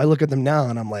 you know, I look at them now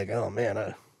and I'm like, oh man,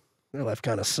 their life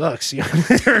kind of sucks. You know?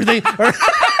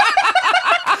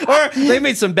 or they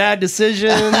made some bad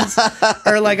decisions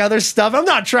or like other stuff. I'm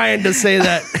not trying to say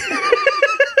that.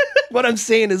 What I'm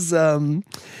saying is,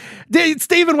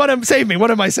 Stephen, what am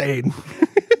I saying?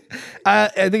 I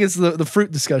think it's the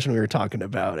fruit discussion we were talking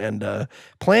about, and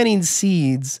planting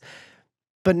seeds,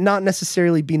 but not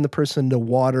necessarily being the person to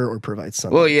water or provide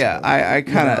something. Well, yeah, I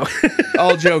kind of,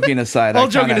 all joking aside, I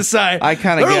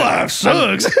kind of their life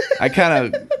sucks.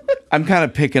 I'm kind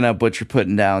of picking up what you're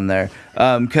putting down there,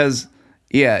 because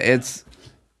yeah,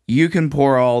 you can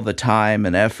pour all the time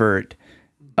and effort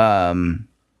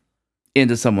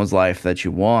into someone's life that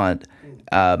you want,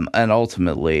 and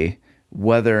ultimately,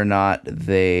 whether or not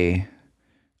they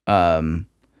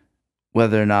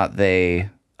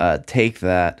take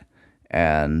that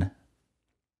and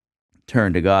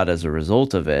turn to God as a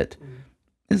result of it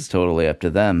is totally up to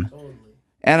them. Totally.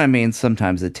 And I mean,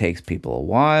 sometimes it takes people a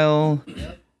while,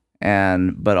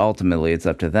 but ultimately it's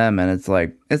up to them. And it's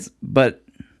like, but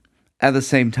at the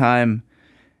same time,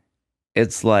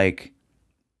 it's like,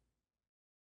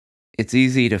 it's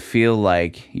easy to feel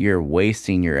like you're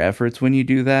wasting your efforts when you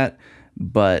do that.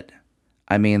 But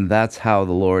I mean, that's how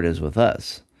the Lord is with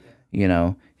us. You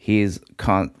know,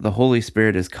 the Holy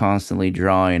Spirit is constantly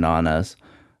drawing on us.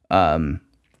 I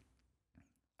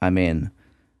mean,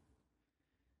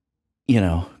 you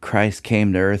know, Christ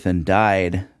came to earth and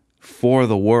died for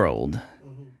the world.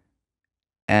 Mm-hmm.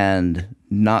 And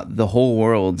not the whole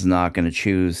world's not going to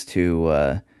choose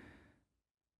to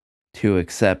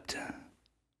accept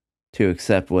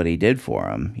what he did for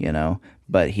them, you know,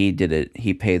 but he did it.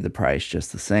 He paid the price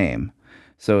just the same.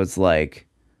 So it's like,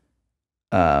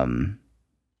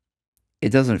 it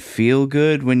doesn't feel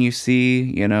good when you see,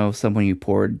 you know, someone you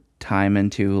poured time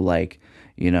into, like,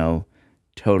 you know,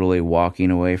 totally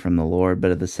walking away from the Lord.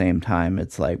 But at the same time,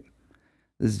 it's like,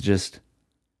 this is just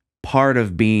part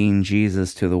of being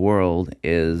Jesus to the world.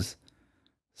 Is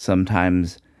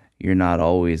sometimes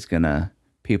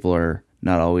people are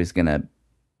not always gonna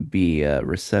be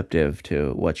receptive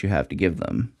to what you have to give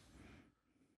them.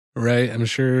 Right. I'm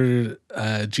sure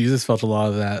Jesus felt a lot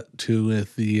of that too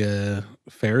with the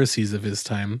Pharisees of his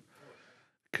time,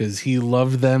 because he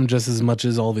loved them just as much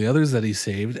as all the others that he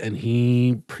saved, and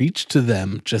he preached to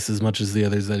them just as much as the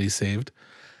others that he saved.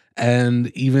 And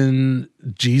even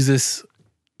Jesus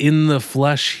in the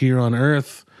flesh here on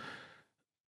earth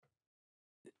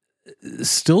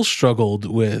still struggled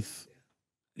with,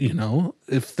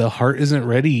 if the heart isn't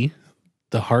ready,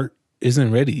 the heart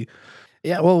isn't ready.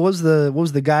 Yeah, well, what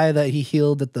was the guy that he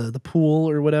healed at the pool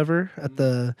or whatever? At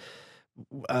the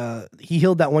he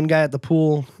healed that one guy at the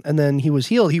pool, and then he was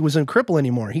healed. He wasn't crippled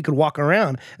anymore. He could walk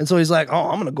around, and so he's like, "Oh,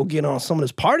 I'm gonna go get on some of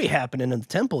this party happening in the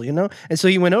temple," And so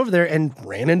he went over there and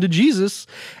ran into Jesus,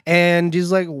 and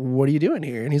he's like, "What are you doing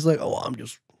here?" And he's like, "Oh, I'm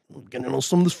just getting on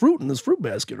some of this fruit in this fruit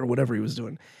basket or whatever he was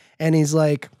doing." And he's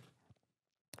like,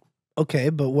 okay,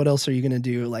 but what else are you going to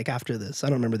do like after this? I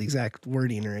don't remember the exact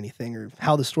wording or anything or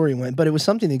how the story went, but it was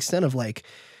something to the extent of like,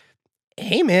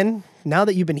 hey man, now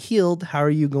that you've been healed, how are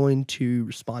you going to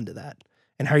respond to that?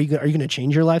 And how are you going to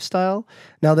change your lifestyle?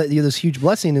 Now that this huge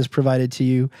blessing is provided to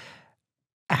you,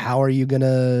 how are you going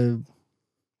to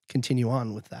continue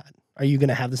on with that? Are you going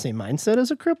to have the same mindset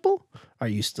as a cripple? Are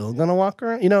you still going to walk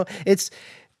around?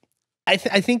 I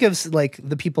think of like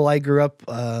the people I grew up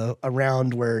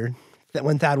around that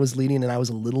when Thad was leading and I was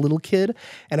a little kid,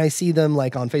 and I see them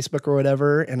like on Facebook or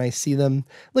whatever, and I see them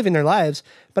living their lives,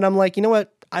 but I'm like, you know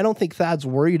what? I don't think Thad's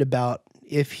worried about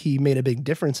if he made a big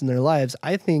difference in their lives.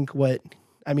 I think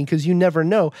because you never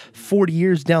know, 40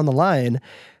 years down the line,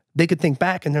 they could think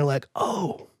back and they're like,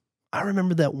 oh, I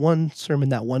remember that one sermon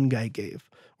that one guy gave,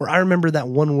 or I remember that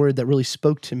one word that really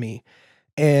spoke to me.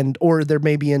 Or they're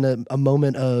maybe in a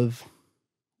moment of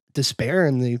despair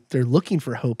and they're looking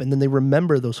for hope, and then they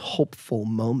remember those hopeful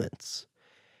moments.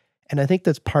 And I think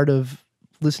that's part of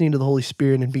listening to the Holy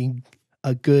Spirit and being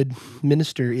a good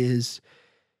minister, is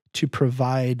to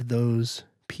provide those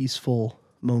peaceful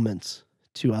moments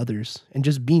to others and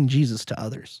just being Jesus to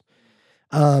others.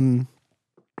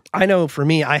 I know for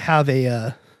me, I have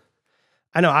I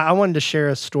wanted to share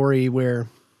a story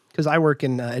because I work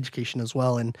in education as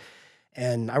well,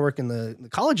 and I work in the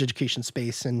college education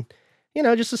space, and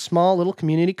just a small little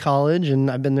community college, and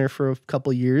I've been there for a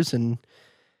couple of years. And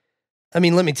I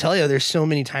mean, let me tell you, there's so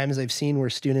many times I've seen where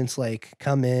students like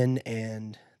come in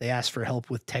and they ask for help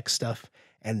with tech stuff.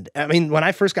 And I mean, when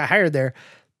I first got hired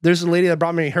there's a lady that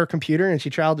brought me her computer, and she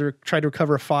tried to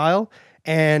recover a file,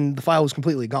 and the file was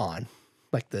completely gone.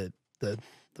 Like the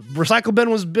recycle bin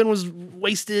was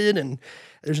wasted, and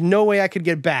there's no way I could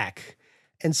get it back.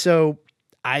 And so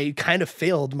I kind of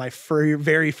failed my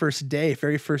very first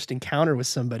encounter with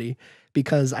somebody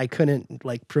because I couldn't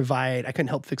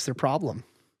help fix their problem.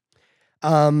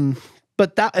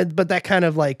 But that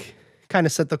kind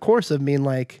of set the course of being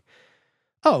like,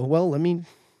 oh, well,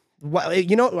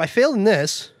 I failed in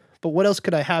this, but what else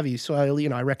could I have you? So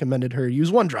I recommended her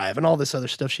use OneDrive and all this other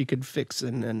stuff she could fix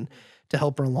and to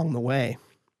help her along the way.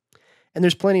 And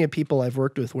there's plenty of people I've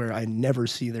worked with where I never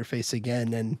see their face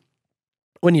again. And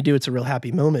when you do, it's a real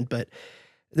happy moment, but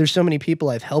there's so many people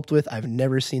I've helped with, I've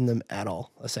never seen them at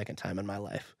all a second time in my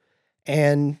life.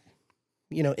 And,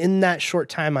 in that short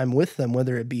time I'm with them,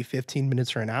 whether it be 15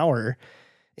 minutes or an hour,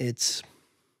 you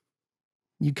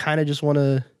kind of just want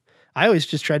to, I always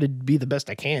just try to be the best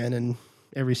I can in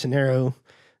every scenario.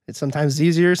 It's sometimes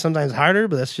easier, sometimes harder,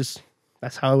 but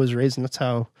that's how I was raised, and that's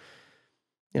how,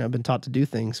 I've been taught to do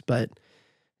things. But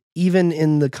even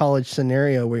in the college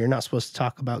scenario where you're not supposed to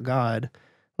talk about God,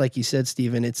 like you said,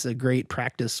 Stephen, it's a great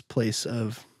practice place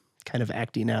of kind of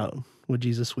acting out what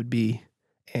Jesus would be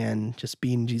and just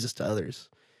being Jesus to others.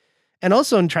 And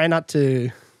also try not to,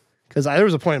 because there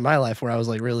was a point in my life where I was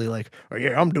like really like, oh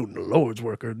yeah, I'm doing the Lord's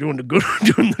work or doing the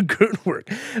good work.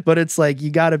 But it's like,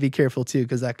 you got to be careful too,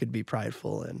 because that could be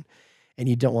prideful and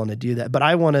you don't want to do that. But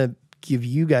I want to give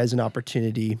you guys an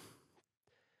opportunity,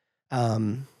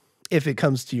 if it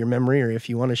comes to your memory, or if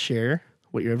you want to share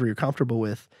whatever you're comfortable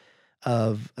with,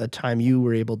 of a time you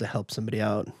were able to help somebody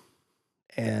out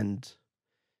and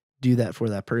do that for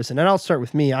that person. And I'll start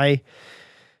with me.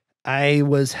 I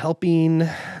was helping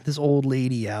this old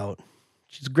lady out.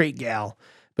 She's a great gal,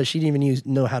 but she didn't even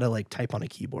know how to like type on a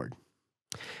keyboard.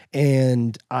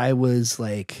 And I was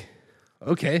like,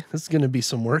 okay, this is going to be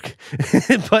some work.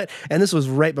 And this was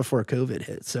right before COVID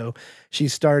hit. So she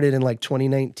started in like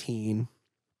 2019,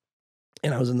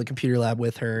 and I was in the computer lab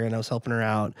with her, and I was helping her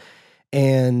out.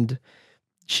 And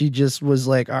she just was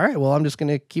like, all right, well, I'm just going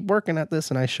to keep working at this.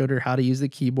 And I showed her how to use the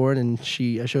keyboard, and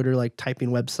I showed her like typing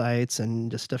websites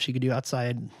and just stuff she could do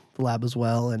outside the lab as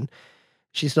well. And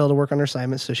she still had to work on her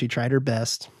assignments, so she tried her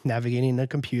best navigating a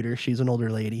computer. She's an older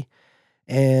lady.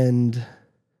 And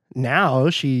now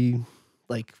she,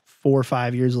 like 4 or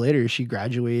 5 years later, she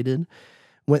graduated,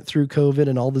 went through COVID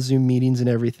and all the Zoom meetings and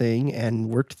everything and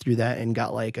worked through that and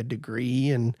got like a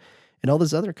degree and all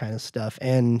this other kind of stuff.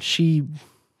 And she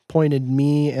pointed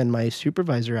me and my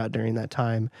supervisor out during that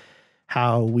time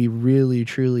how we really,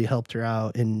 truly helped her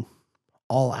out in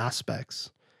all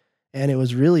aspects. And it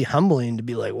was really humbling to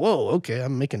be like, whoa, okay,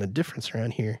 I'm making a difference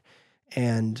around here.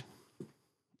 And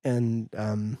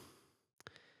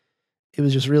it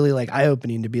was just really like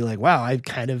eye-opening to be like, wow, I've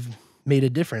kind of made a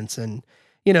difference. And,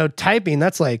 you know, typing,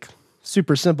 that's like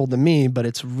super simple to me, but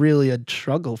it's really a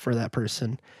struggle for that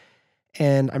person.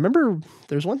 And I remember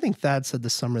there's one thing Thad said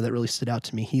this summer that really stood out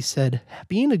to me. He said,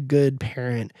 being a good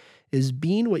parent is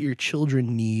being what your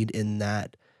children need in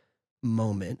that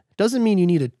moment. Doesn't mean you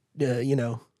need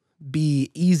to, be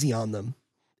easy on them.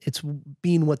 It's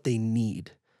being what they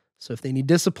need. So if they need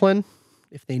discipline,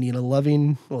 if they need they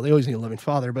always need a loving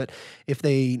father, but if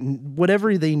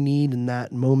whatever they need in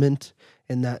that moment,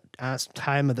 in that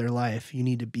time of their life, you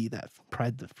need to be that,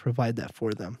 provide that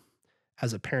for them.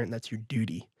 As a parent, that's your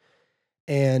duty.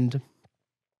 And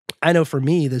I know for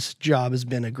me, this job has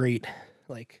been a great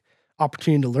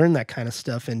opportunity to learn that kind of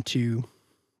stuff and to,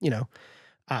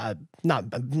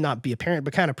 not be a parent,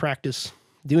 but kind of practice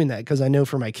doing that. Because I know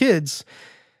for my kids,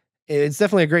 it's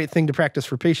definitely a great thing to practice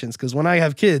for patience. Because when I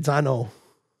have kids, I know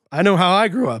how I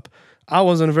grew up. I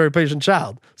wasn't a very patient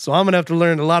child, so I'm gonna have to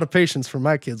learn a lot of patience for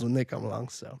my kids when they come along.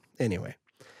 So anyway,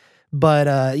 but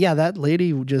that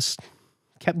lady just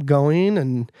kept going,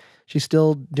 and she's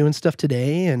still doing stuff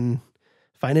today and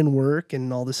finding work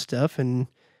and all this stuff. And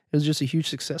it was just a huge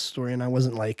success story. And I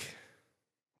wasn't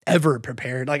ever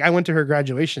prepared. I went to her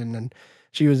graduation and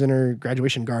she was in her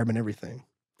graduation garb and everything.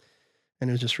 And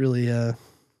it was just really,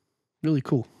 really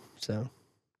cool. So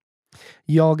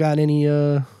y'all got any,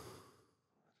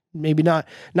 maybe not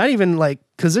even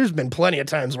cause there's been plenty of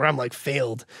times where I'm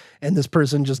failed and this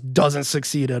person just doesn't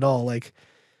succeed at all.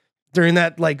 During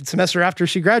that semester after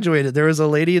she graduated, there was a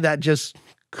lady that just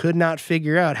could not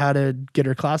figure out how to get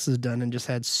her classes done and just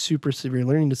had super severe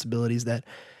learning disabilities that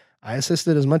I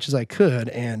assisted as much as I could.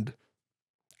 And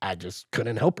I just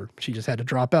couldn't help her. She just had to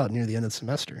drop out near the end of the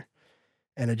semester.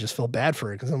 And I just felt bad for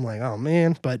her because I'm like, oh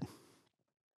man, but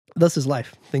this is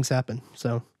life. Things happen.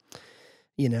 So,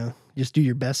 just do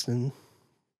your best in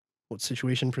what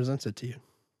situation presents it to you.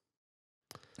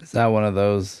 Is that one of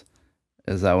those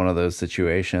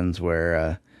situations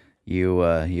where you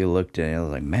looked at it and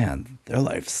was like, man, their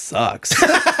life sucks?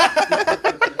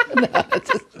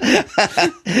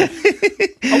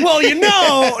 Well,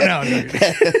 no.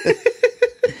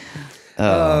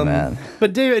 Oh man.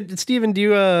 But Steven, do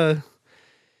you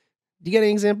get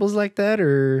any examples like that,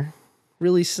 or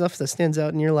really stuff that stands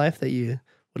out in your life that you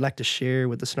would like to share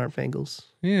with the Snarp Fangles?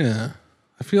 Yeah.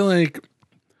 I feel like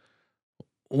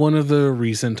one of the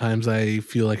recent times I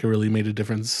feel like I really made a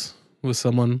difference with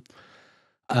someone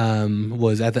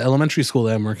was at the elementary school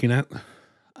that I'm working at.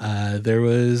 There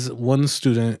was one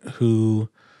student who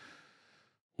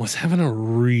was having a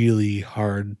really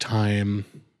hard time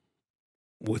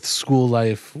with school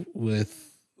life, with,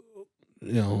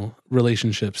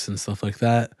 relationships and stuff like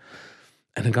that.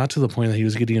 And it got to the point that he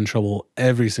was getting in trouble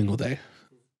every single day.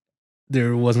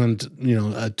 There wasn't,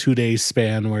 a 2-day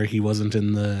span where he wasn't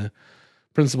in the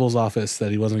principal's office,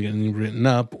 that he wasn't getting written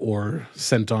up or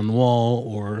sent on the wall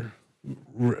or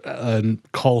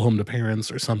call home to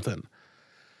parents or something.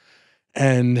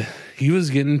 And he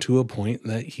was getting to a point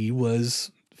that he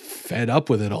was fed up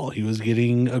with it all. He was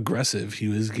getting aggressive. He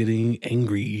was getting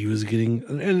angry.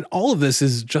 And all of this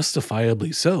is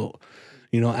justifiably so.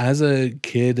 As a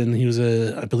kid, and he was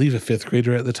I believe a 5th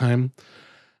grader at the time.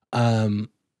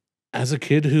 As a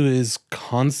kid who is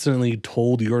constantly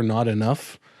told you're not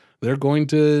enough, they're going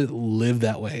to live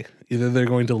that way. Either they're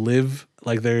going to live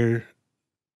like they're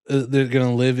going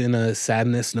to live in a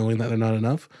sadness knowing that they're not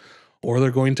enough, or they're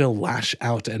going to lash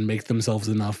out and make themselves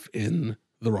enough in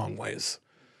the wrong ways.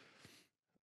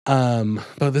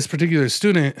 But this particular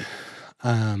student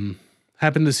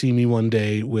happened to see me one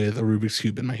day with a Rubik's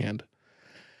Cube in my hand.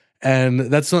 And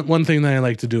that's not one thing that I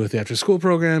like to do with the after school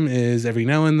program is every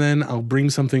now and then I'll bring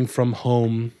something from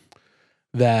home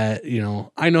that,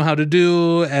 I know how to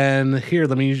do, and here,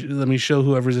 let me show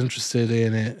whoever's interested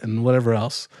in it and whatever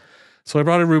else. So I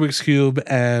brought a Rubik's Cube,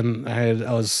 and I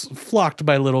was flocked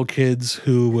by little kids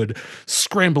who would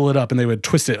scramble it up and they would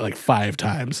twist it 5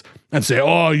 times and say,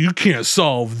 oh, you can't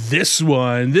solve this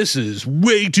one. This is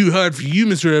way too hard for you,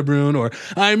 Mr. Hebron. Or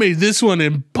I made this one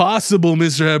impossible,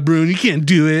 Mr. Hebron. You can't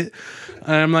do it.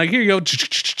 And I'm like, here you go.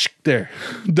 There,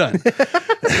 done.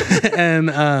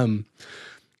 And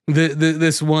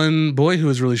this one boy who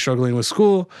was really struggling with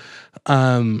school,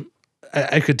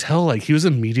 I could tell like he was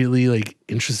immediately like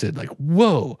interested, like,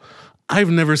 whoa, I've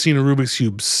never seen a Rubik's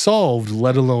Cube solved,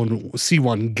 let alone see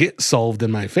one get solved in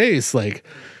my face, like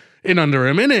in under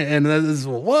a minute. And that is,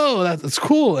 whoa, that's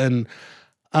cool. And,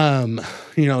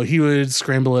 you know, he would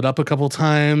scramble it up a couple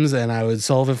times and I would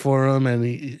solve it for him.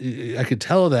 And I could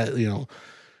tell that, you know,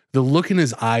 the look in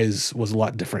his eyes was a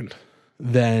lot different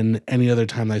than any other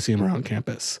time I see him around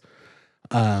campus.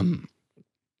 What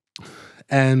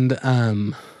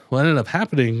ended up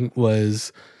happening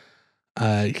was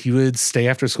he would stay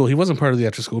after school. He wasn't part of the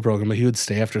after school program, but he would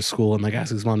stay after school and like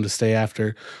ask his mom to stay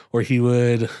after, or he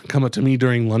would come up to me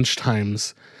during lunch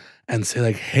times and say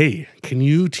like, hey, can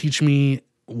you teach me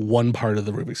one part of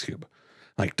the Rubik's Cube?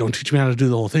 Like, don't teach me how to do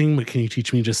the whole thing, but can you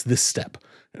teach me just this step?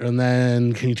 And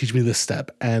then can you teach me this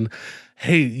step? And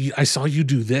hey, I saw you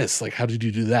do this. Like, how did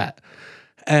you do that?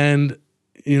 And,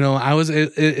 you know, I was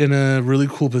in a really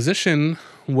cool position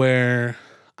where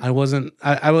I was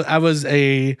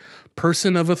a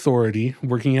person of authority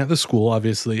working at the school,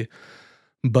 obviously,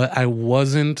 but I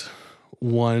wasn't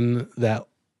one that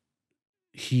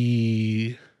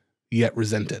he yet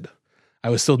resented. I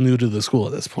was still new to the school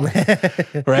at this point,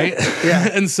 right? Yeah.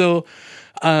 And so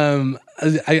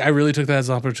I really took that as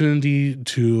an opportunity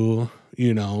to,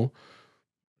 you know,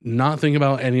 not think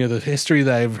about any of the history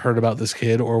that I've heard about this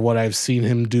kid or what I've seen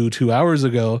him do 2 hours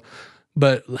ago.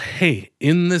 But hey,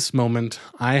 in this moment,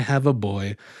 I have a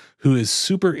boy who is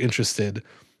super interested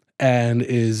and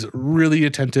is really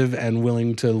attentive and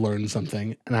willing to learn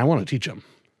something, and I want to teach him.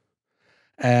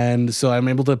 And so I'm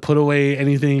able to put away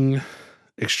anything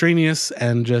extraneous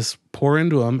and just pour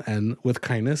into him, and with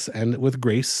kindness and with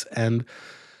grace and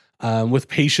with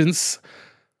patience,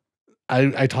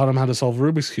 I taught him how to solve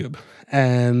Rubik's Cube.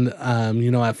 And,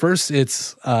 you know, at first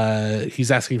it's,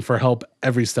 he's asking for help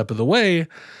every step of the way.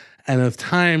 And with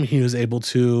time, he was able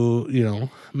to, you know,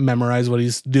 memorize what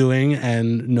he's doing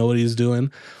and know what he's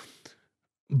doing.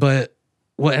 But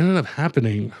what ended up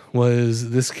happening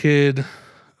was this kid,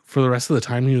 for the rest of the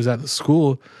time he was at the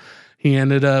school, he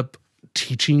ended up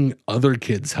teaching other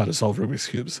kids how to solve Rubik's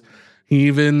Cubes. He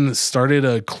even started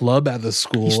a club at the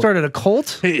school. He started a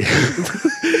cult?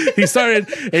 He started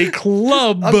a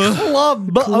club. A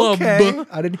club. Okay.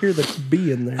 I didn't hear the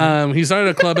B in there. He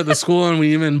started a club at the school, and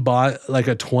we even bought like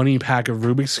a 20 pack of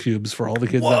Rubik's Cubes for all the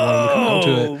kids that wanted to come out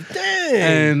to it. Dang.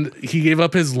 And he gave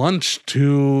up his lunch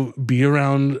to be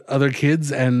around other kids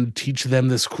and teach them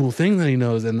this cool thing that he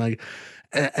knows. And like,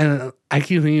 and I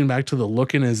keep thinking back to the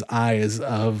look in his eyes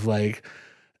of like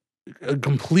a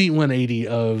complete 180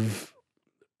 of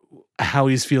how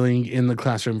he's feeling in the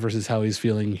classroom versus how he's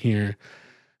feeling here.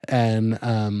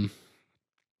 And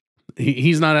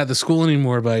he's not at the school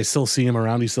anymore, but I still see him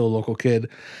around. He's still a local kid.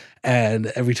 And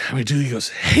every time I do, he goes,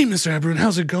 hey, Mr. Abroon,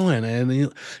 how's it going?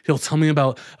 And he'll tell me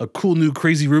about a cool new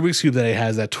crazy Rubik's Cube that he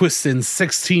has that twists in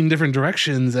 16 different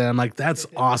directions. And I'm like, that's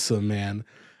awesome, man.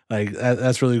 Like,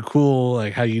 that's really cool.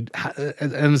 Like how you,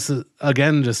 and it's,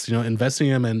 again, just, you know, investing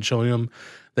in him and showing him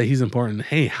that he's important.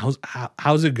 Hey,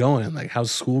 how's it going? Like,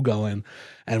 how's school going?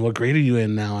 And what grade are you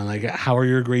in now? And like, how are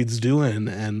your grades doing?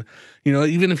 And, you know,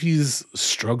 even if he's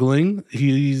struggling,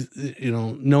 he's, you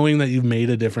know, knowing that you've made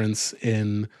a difference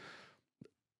in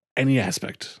any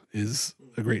aspect is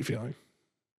a great feeling.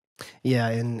 Yeah.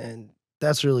 And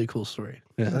that's a really cool story.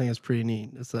 Yeah. I think it's pretty neat.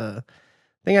 It's I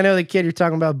think I know the kid you're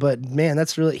talking about, but man,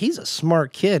 he's a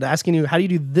smart kid asking you, how do you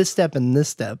do this step and this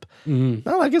step? Mm-hmm.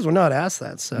 Not like kids were not asked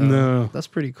that. So No. that's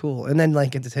pretty cool. And then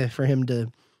like for him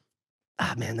to,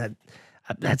 man,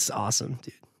 that's awesome,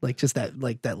 dude. Like just that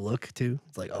look too.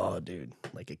 It's like, oh dude,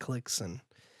 like it clicks, and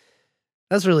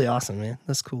that's really awesome, man.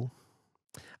 That's cool.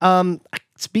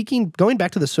 Going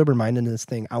back to the sober-mindedness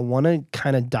thing, I want to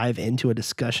kind of dive into a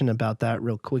discussion about that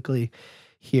real quickly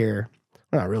here.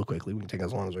 Not real quickly, we can take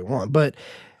as long as we want, but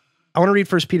I want to read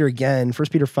 1 Peter again. 1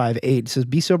 Peter 5:8. It says,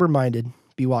 be sober-minded,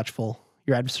 be watchful.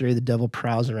 Your adversary, the devil,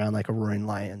 prowls around like a roaring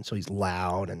lion. So he's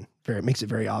loud and it makes it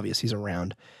very obvious he's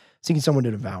around, seeking someone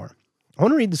to devour. I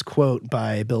want to read this quote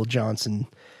by Bill Johnson,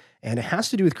 and it has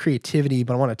to do with creativity,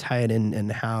 but I want to tie it in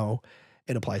and how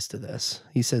it applies to this.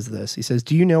 He says this. He says,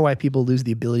 do you know why people lose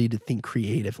the ability to think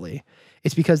creatively?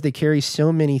 It's because they carry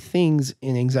so many things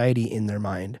in anxiety in their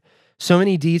mind. So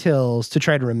many details to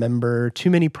try to remember,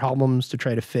 too many problems to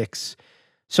try to fix,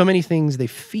 so many things they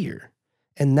fear.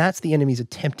 And that's the enemy's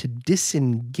attempt to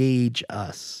disengage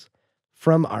us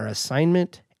from our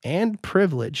assignment and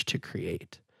privilege to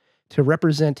create, to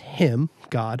represent him,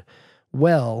 God,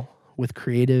 well with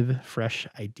creative, fresh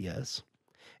ideas.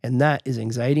 And that is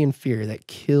anxiety and fear that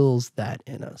kills that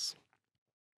in us.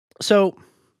 So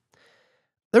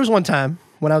there was one time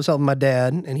when I was helping my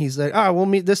dad, and he's like, all right, we'll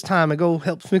meet this time. I go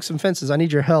help fix some fences. I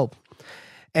need your help.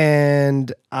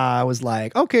 And I was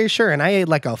like, okay, sure. And I ate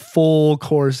like a full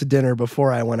course dinner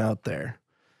before I went out there.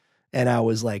 And I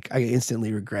was like, I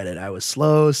instantly regretted. I was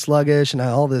slow, sluggish, and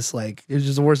all this, like, it was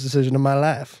just the worst decision of my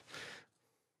life.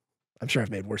 I'm sure I've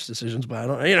made worse decisions, but I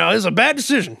don't, it was a bad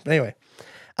decision. Anyway.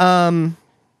 So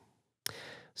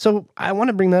I want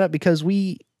to bring that up because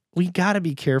we got to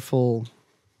be careful.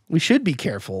 We should be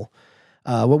careful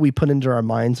what we put into our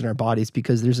minds and our bodies,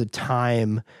 because there's a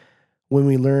time when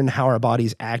we learn how our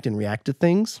bodies act and react to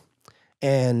things.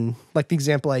 And like the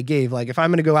example I gave, like if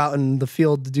I'm going to go out in the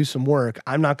field to do some work,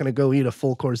 I'm not going to go eat a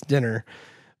full course dinner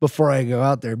before I go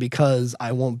out there, because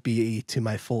I won't be to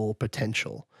my full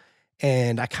potential.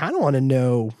 And I kind of want to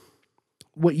know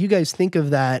what you guys think of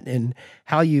that and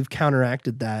how you've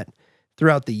counteracted that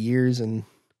throughout the years, and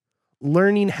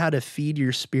learning how to feed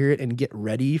your spirit and get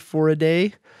ready for a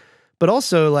day. But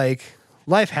also, like,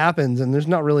 life happens and there's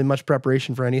not really much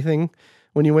preparation for anything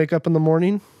when you wake up in the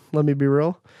morning. Let me be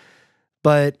real.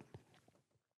 But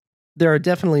there are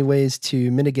definitely ways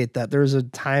to mitigate that. There was a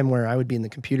time where I would be in the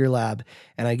computer lab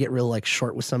and I get real like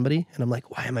short with somebody, and I'm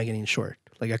like, why am I getting short?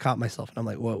 Like I caught myself and I'm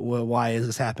like, why is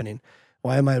this happening?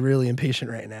 Why am I really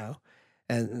impatient right now?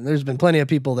 And there's been plenty of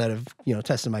people that have,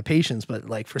 tested my patience, but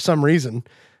like for some reason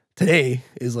today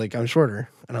is like, I'm shorter.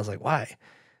 And I was like, why?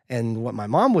 And what my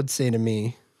mom would say to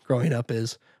me growing up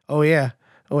is, oh yeah.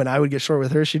 When I would get short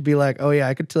with her, she'd be like, oh yeah,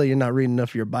 I could tell you're not reading enough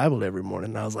of your Bible every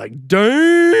morning. And I was like,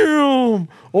 damn,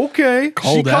 okay.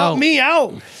 She called me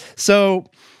out. So,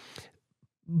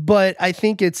 but I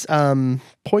think it's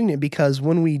poignant because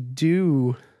when we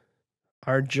do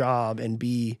our job and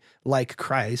be like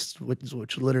Christ,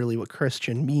 which literally what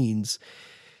Christian means,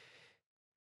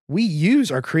 we use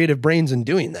our creative brains in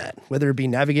doing that, whether it be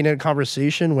navigating a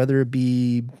conversation, whether it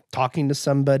be talking to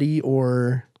somebody,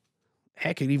 or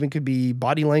heck, it even could be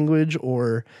body language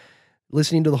or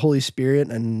listening to the Holy Spirit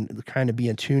and trying to be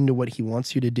attuned to what he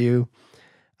wants you to do.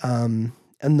 And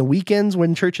the weekends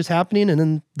when church is happening, and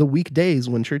then the weekdays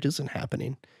when church isn't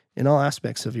happening, in all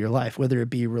aspects of your life, whether it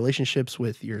be relationships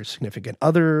with your significant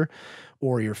other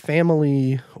or your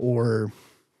family or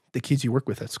the kids you work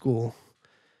with at school.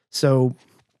 So,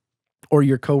 or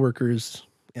your coworkers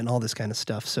and all this kind of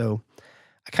stuff. So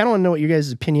I kind of want to know what your guys'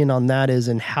 opinion on that is,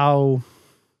 and how,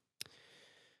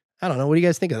 I don't know. What do you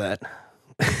guys think of that?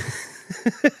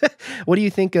 What do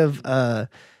you think of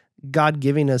God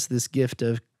giving us this gift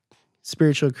of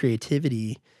spiritual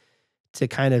creativity to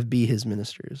kind of be his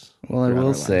ministers? Well, I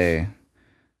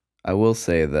will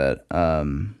say that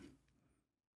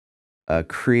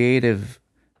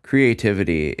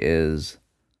creativity is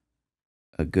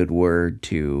a good word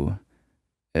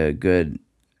a good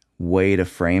way to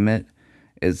frame it,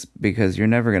 is because you're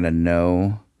never going to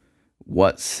know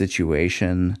what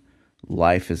situation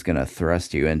life is going to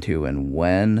thrust you into and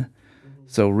when.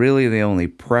 So really the only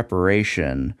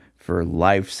preparation for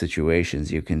life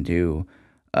situations you can do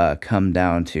come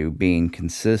down to being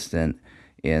consistent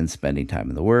in spending time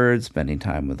in the Word, spending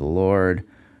time with the Lord,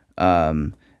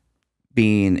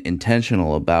 being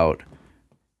intentional about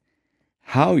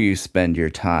how you spend your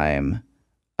time,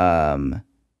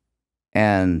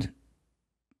 and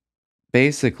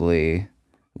basically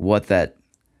what that,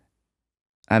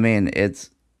 I mean, it's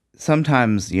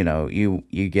sometimes,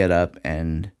 you get up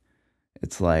and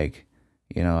it's like,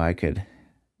 I could,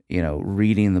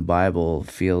 reading the Bible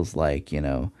feels like,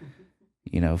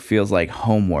 feels like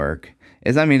homework.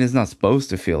 It's not supposed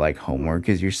to feel like homework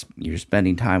because you're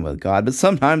spending time with God, but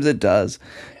sometimes it does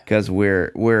because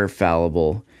we're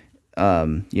fallible,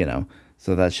 so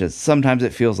that's just, sometimes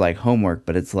it feels like homework,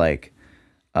 but it's like,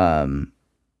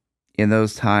 in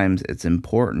those times it's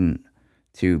important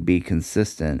to be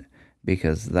consistent,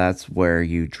 because that's where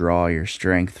you draw your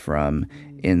strength from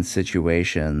in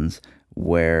situations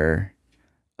where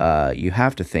you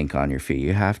have to think on your feet,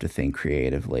 you have to think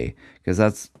creatively, because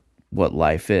that's what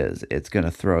life is. It's going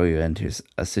to throw you into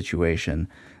a situation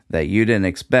that you didn't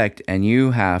expect, and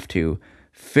you have to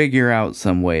figure out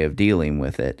some way of dealing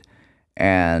with it.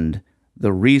 And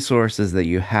the resources that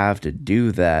you have to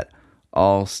do that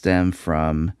all stem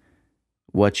from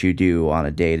what you do on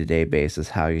a day-to-day basis,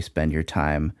 how you spend your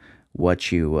time,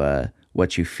 what you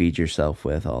feed yourself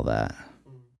with, all that.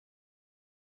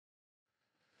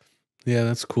 Yeah,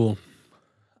 that's cool.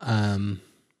 One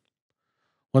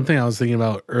thing I was thinking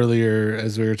about earlier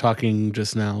as we were talking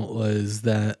just now was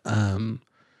that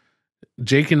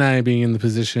Jake and I, being in the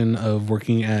position of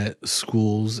working at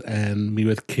schools and me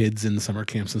with kids in summer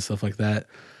camps and stuff like that,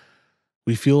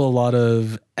 we feel a lot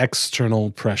of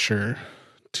external pressure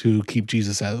to keep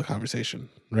Jesus out of the conversation,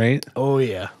 right? Oh,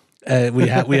 yeah. We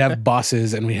have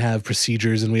bosses and we have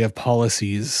procedures and we have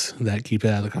policies that keep it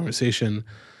out of the conversation.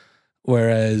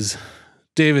 Whereas,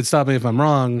 David, stop me if I'm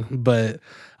wrong, but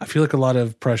I feel like a lot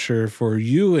of pressure for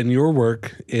you and your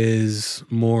work is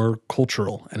more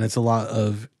cultural, and it's a lot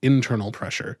of internal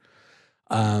pressure.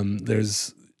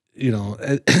 There's,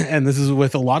 and this is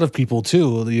with a lot of people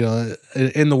too,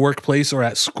 in the workplace or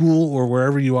at school or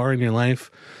wherever you are in your life.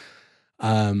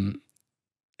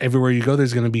 Everywhere you go,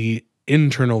 there's going to be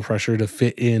internal pressure to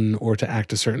fit in or to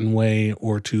act a certain way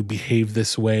or to behave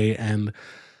this way. And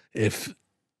if,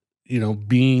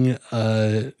 being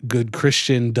a good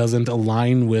Christian doesn't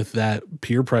align with that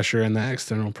peer pressure and that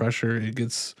external pressure, it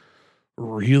gets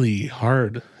really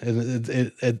hard. And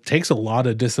it takes a lot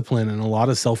of discipline and a lot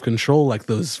of self-control, like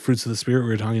those fruits of the Spirit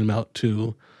we were talking about,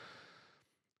 to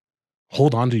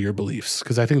hold on to your beliefs.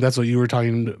 Because I think that's what you were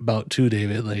talking about too,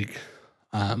 David. Like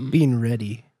being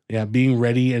ready. Yeah, being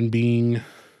ready and being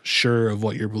sure of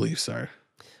what your beliefs are.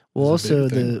 Well,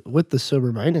 also with the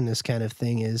sober-mindedness kind of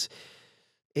thing is,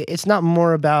 it's not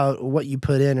more about what you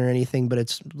put in or anything, but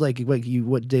it's like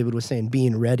what David was saying,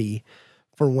 being ready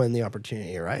for when the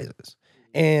opportunity arises.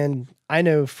 And I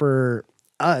know for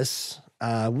us,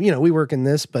 we work in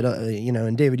this, but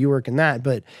and David, you work in that.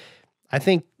 But I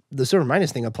think the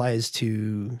sober-mindedness thing applies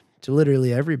to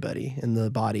literally everybody in the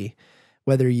body,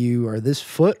 whether you are this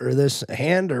foot or this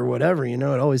hand or whatever. It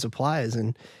always applies,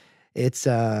 and it's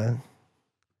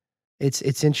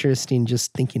interesting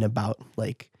just thinking about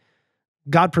like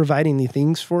God providing the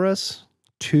things for us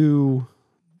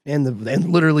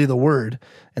and literally the word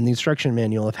and the instruction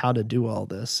manual of how to do all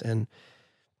this. And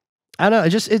I don't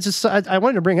know, I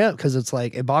wanted to bring it up because it's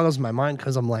like, it boggles my mind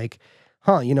because I'm like,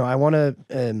 I want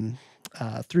to,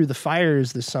 through the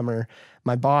fires this summer,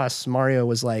 my boss, Mario,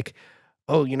 was like,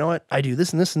 oh, you know what? I do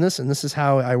this and this and this, and this is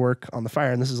how I work on the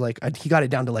fire. And this is like, he got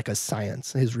it down to like a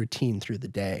science, his routine through the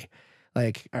day.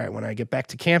 Like, all right, when I get back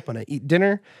to camp, when I eat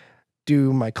dinner,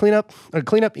 do my cleanup,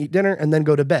 eat dinner, and then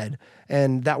go to bed.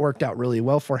 And that worked out really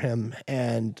well for him.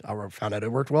 And I found out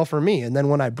it worked well for me. And then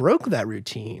when I broke that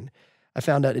routine, I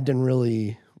found out it didn't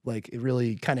really, it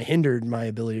really kind of hindered my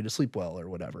ability to sleep well or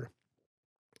whatever.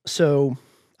 So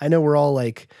I know we're all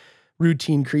like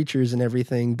routine creatures and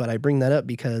everything, but I bring that up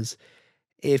because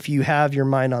if you have your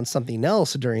mind on something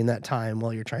else during that time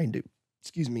while you're trying to,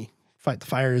 fight the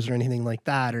fires or anything like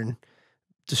that, or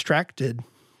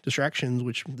distractions,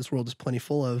 which this world is plenty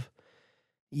full of,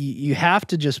 you have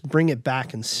to just bring it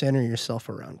back and center yourself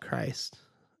around Christ.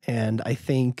 And I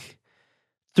think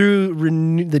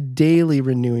through the daily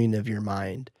renewing of your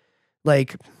mind,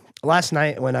 like last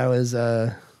night when I was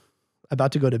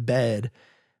about to go to bed,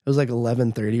 it was like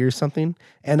 11:30 or something,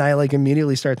 and I like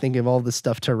immediately started thinking of all this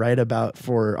stuff to write about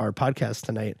for our podcast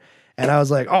tonight. And I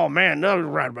was like, oh man, I was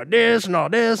write about this and all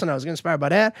this, and I was inspired by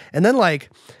that. And then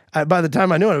by the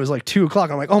time I knew it, it was like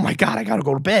 2:00. I'm like, oh my God, I got to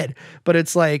go to bed. But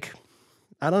it's like,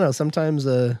 I don't know, sometimes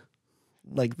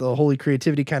like the holy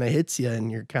creativity kind of hits you,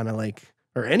 and you're kind of like,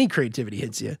 or any creativity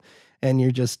hits you, and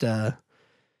you're just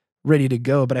ready to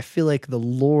go. But I feel like the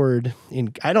Lord,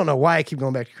 I don't know why I keep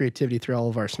going back to creativity through all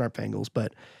of our Snarp Fangles,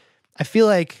 but I feel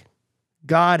like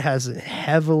God has a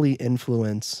heavily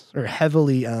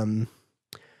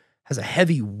has a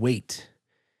heavy weight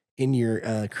in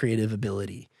your creative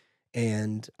ability.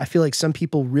 And I feel like some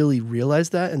people really realize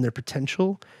that and their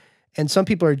potential. And some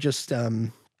people are just,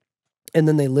 and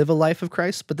then they live a life of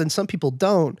Christ, but then some people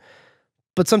don't.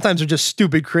 But sometimes they're just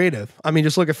stupid creative. I mean,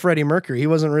 just look at Freddie Mercury. He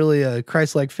wasn't really a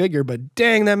Christ-like figure, but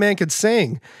dang, that man could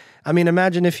sing. I mean,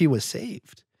 imagine if he was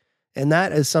saved. And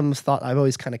that is some thought I've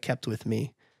always kind of kept with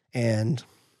me. And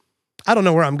I don't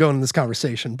know where I'm going in this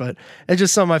conversation, but it's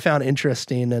just something I found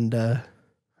interesting. And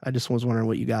I just was wondering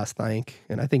what you guys think.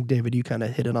 And I think, David, you kind of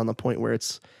hit it on the point where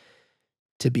it's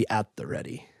to be at the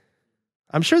ready.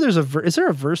 I'm sure there's is there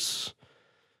a verse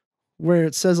where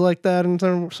it says like that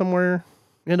somewhere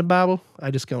in the Bible? I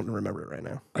just don't remember it right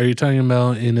now. Are you talking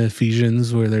about in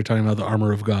Ephesians where they're talking about the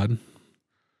armor of God?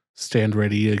 Stand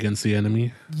ready against the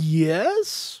enemy?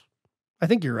 Yes. I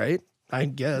think you're right. I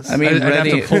guess. I mean, I'd have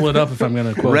to pull it up if I'm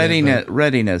going to quote it.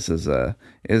 Readiness is a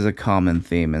common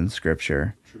theme in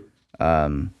Scripture. True.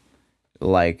 The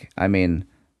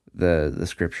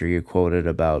Scripture you quoted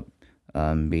about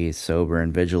be sober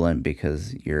and vigilant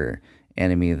because your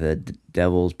enemy, the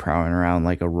devil's prowling around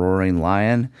like a roaring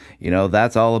lion.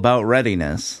 That's all about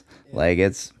readiness. Yeah.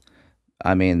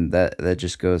 That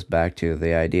just goes back to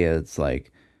the idea. It's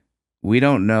like we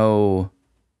don't know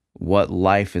what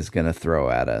life is going to throw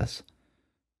at us.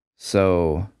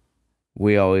 So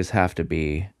we always have to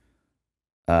be,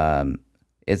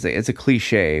 it's a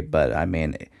cliche, but I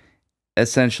mean,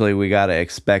 essentially we got to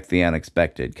expect the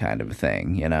unexpected kind of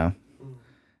thing, you know?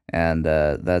 And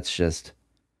that's just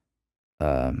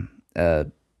part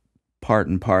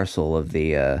and parcel of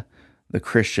the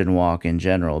Christian walk in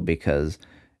general, because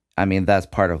I mean, that's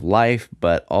part of life,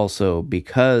 but also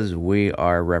because we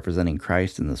are representing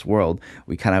Christ in this world,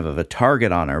 we kind of have a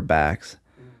target on our backs.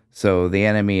 So the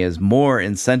enemy is more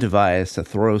incentivized to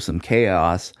throw some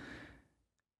chaos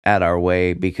at our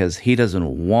way because he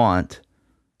doesn't want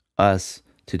us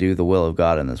to do the will of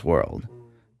God in this world.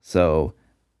 So,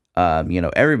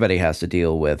 everybody has to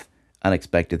deal with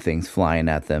unexpected things flying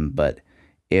at them, but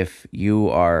if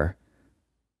you're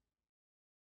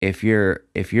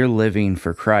living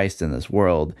for Christ in this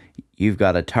world, you've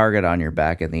got a target on your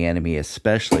back, and the enemy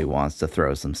especially wants to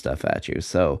throw some stuff at you.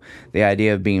 So the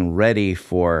idea of being ready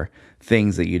for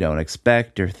things that you don't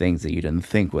expect or things that you didn't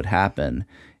think would happen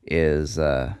is,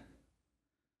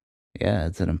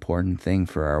 it's an important thing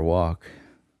for our walk.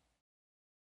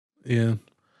 Yeah.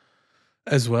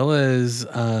 As well as,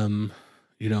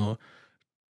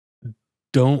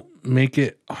 don't make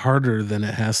it harder than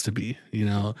it has to be.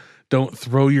 Don't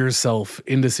throw yourself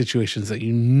into situations that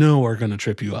you know are going to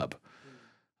trip you up.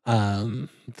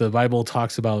 The Bible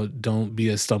talks about don't be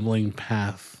a stumbling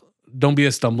block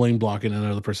in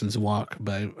another person's walk.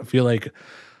 But I feel like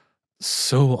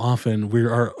so often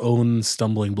we're our own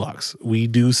stumbling blocks. We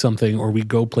do something, or we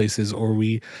go places, or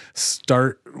we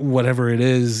start whatever it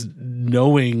is,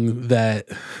 knowing that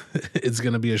it's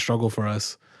going to be a struggle for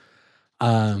us.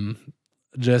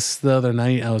 Just the other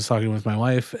night, I was talking with my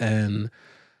wife, and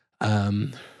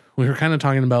we were kind of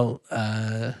talking about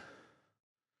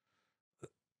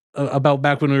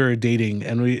back when we were dating,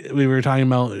 and we were talking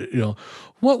about,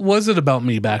 what was it about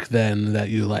me back then that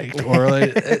you liked, or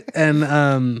like,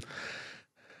 and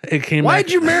it came.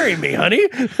 Why'd you marry me, honey?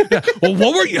 Yeah. Well,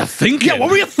 what were you thinking? Yeah, what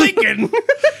were you thinking?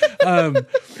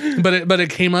 But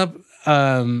it came up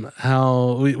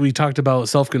how we talked about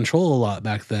self-control a lot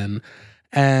back then.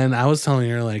 And I was telling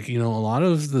her, like, a lot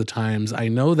of the times I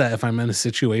know that if I'm in a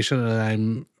situation and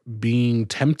I'm being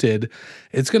tempted,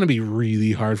 it's going to be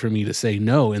really hard for me to say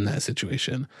no in that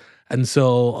situation. And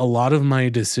so a lot of my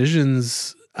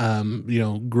decisions,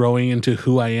 growing into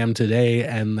who I am today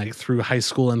and like through high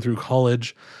school and through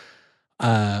college,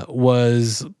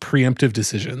 was preemptive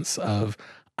decisions of,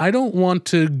 I don't want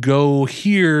to go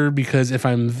here because if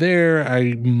I'm there,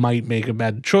 I might make a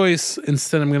bad choice.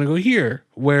 Instead, I'm going to go here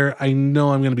where I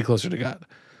know I'm going to be closer to God.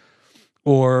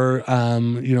 Or,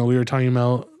 we were talking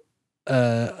about,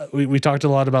 we talked a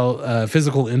lot about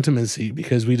physical intimacy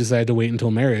because we decided to wait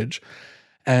until marriage.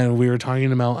 And we were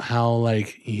talking about how,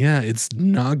 like, it's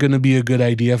not going to be a good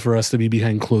idea for us to be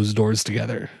behind closed doors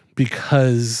together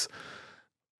because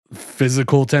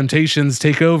physical temptations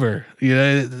take over.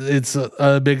 It's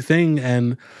a big thing,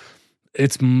 and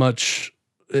it's much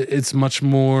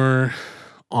more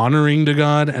honoring to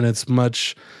God, and it's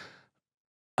much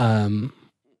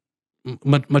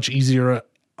easier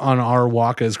on our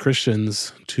walk as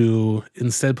Christians to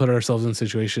instead put ourselves in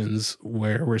situations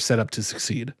where we're set up to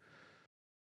succeed.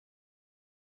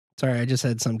 Sorry, I just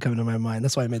had something come to my mind.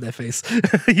 That's why I made that face.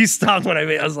 You stopped when I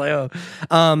was like, oh.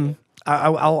 I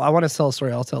want to tell a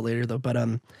story. I'll tell it later though. But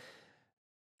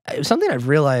something I've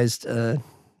realized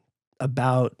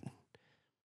about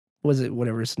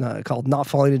whatever it's not called, not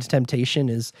falling into temptation,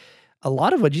 is a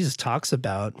lot of what Jesus talks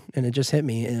about, and it just hit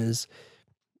me, is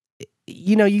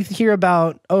you hear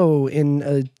about, in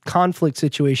a conflict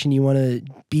situation, you want to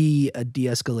be a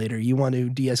de-escalator. You want to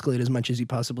de-escalate as much as you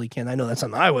possibly can. I know that's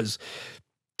something I was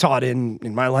taught in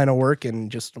my line of work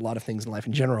and just a lot of things in life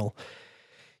in general.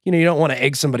 You don't want to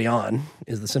egg somebody on,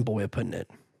 is the simple way of putting it.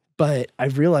 But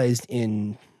I've realized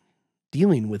in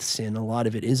dealing with sin, a lot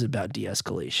of it is about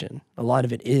de-escalation. A lot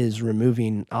of it is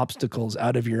removing obstacles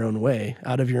out of your own way,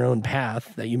 out of your own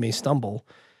path that you may stumble,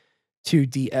 to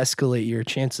de-escalate your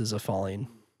chances of falling.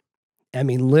 I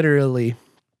mean, literally,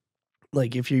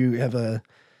 like if you have a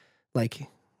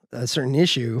certain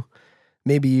issue,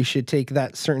 maybe you should take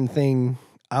that certain thing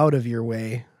out of your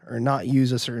way or not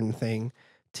use a certain thing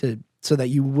so that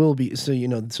you will be, so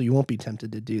you won't be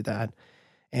tempted to do that.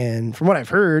 And from what I've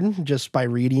heard, just by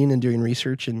reading and doing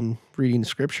research and reading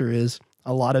scripture, is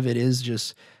a lot of it is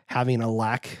just having a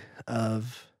lack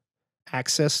of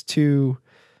access to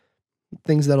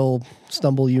things that'll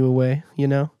stumble you away,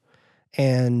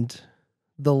 and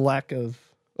the lack of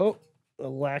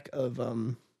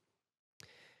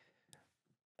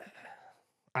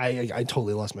I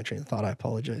totally lost my train of thought. I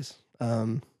apologize.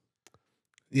 I've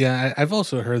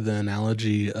also heard the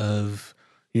analogy of,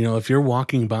 if you're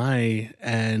walking by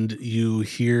and you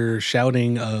hear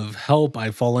shouting of help,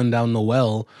 I've fallen down the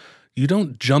well, you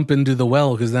don't jump into the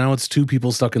well because now it's two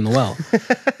people stuck in the well.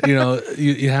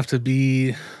 You have to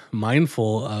be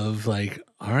mindful of like,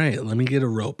 all right, let me get a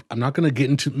rope. I'm not going to get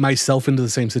into myself into the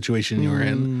same situation you're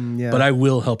in, but I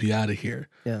will help you out of here.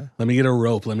 Yeah. Let me get a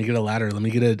rope. Let me get a ladder. Let me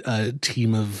get a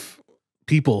team of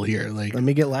people here. Like, let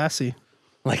me get Lassie.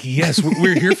 Like, yes,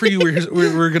 we're here for you.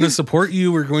 We're going to support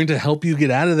you. We're going to help you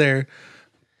get out of there.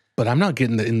 But I'm not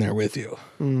getting in there with you.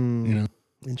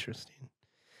 Interesting.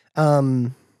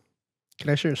 Can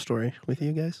I share a story with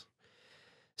you guys?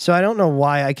 So I don't know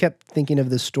why I kept thinking of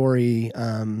this story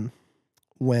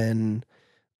when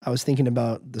I was thinking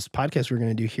about this podcast we're going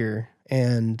to do here.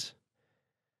 And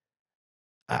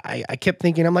I kept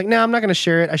thinking, I'm like, no, I'm not going to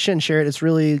share it. I shouldn't share it. It's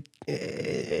really,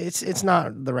 it's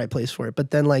not the right place for it. But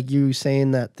then like you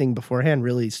saying that thing beforehand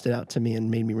really stood out to me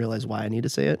and made me realize why I need to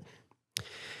say it.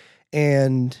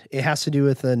 And it has to do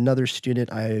with another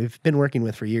student I've been working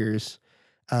with for years.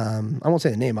 I won't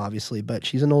say the name, obviously, but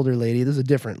she's an older lady. This is a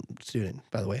different student,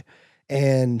 by the way.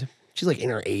 And she's like in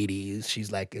her 80s.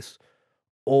 She's like this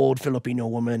old Filipino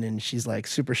woman, and she's like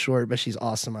super short, but she's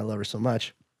awesome. I love her so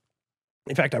much.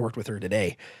 In fact, I worked with her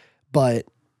today. But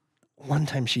one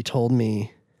time she told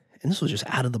me, and this was just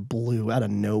out of the blue, out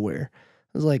of nowhere.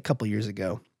 It was like a couple years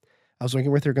ago. I was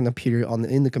working with her in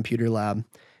the computer lab,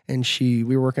 and we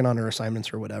were working on her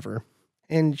assignments or whatever.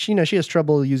 And she has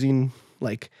trouble using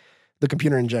like the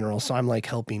computer in general. So I'm like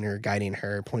helping her, guiding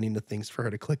her, pointing to things for her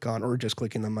to click on, or just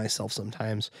clicking them myself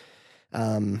sometimes.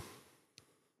 And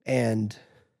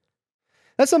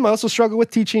that's something I also struggle with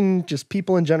teaching just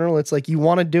people in general. It's like you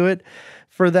want to do it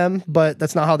for them, but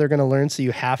that's not how they're going to learn. So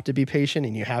you have to be patient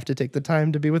and you have to take the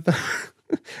time to be with them.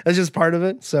 That's just part of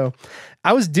it. So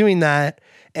I was doing that,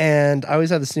 and I always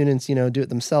have the students, do it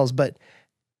themselves. But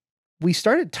we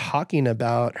started talking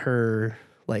about her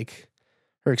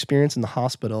experience in the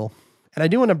hospital. And I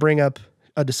do want to bring up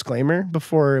a disclaimer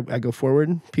before I go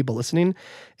forward, people listening.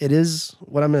 It is,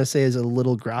 what I'm going to say is a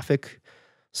little graphic.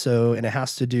 So, and it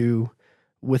has to do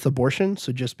with abortion.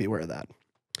 So just be aware of that.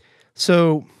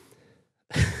 So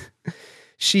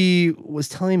she was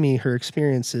telling me her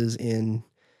experiences in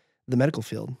the medical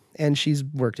field, and she's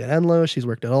worked at Enlo. She's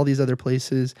worked at all these other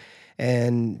places,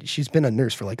 and she's been a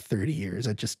nurse for like 30 years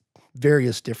at just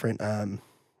various different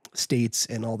states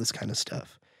and all this kind of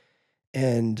stuff.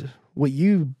 And what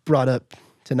you brought up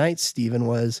tonight, Stephen,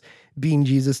 was being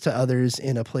Jesus to others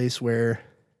in a place where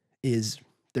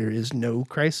there is no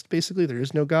Christ, basically. There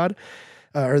is no God,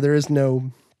 or there's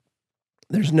no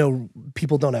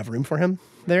people don't have room for him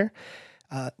there.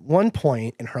 One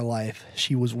point in her life,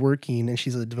 she was working, and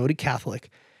she's a devoted Catholic.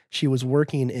 She was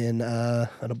working in an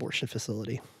abortion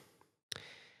facility.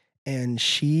 And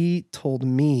she told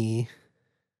me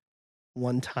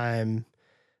one time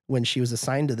when she was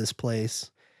assigned to this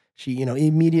place, she,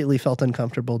 immediately felt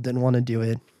uncomfortable, didn't want to do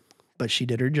it, but she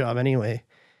did her job anyway.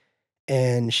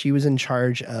 And she was in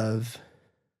charge of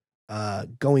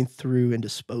going through and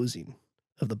disposing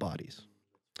of the bodies.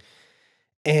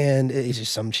 And it's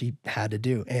just something she had to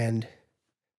do. And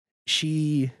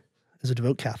she is a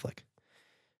devout Catholic.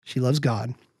 She loves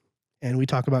God. And we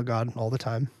talk about God all the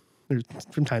time,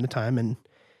 from time to time. And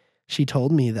she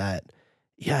told me that,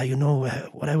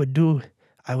 what I would do,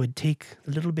 I would take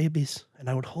the little babies and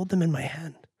I would hold them in my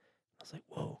hand. I was like,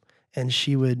 whoa. And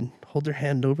she would hold her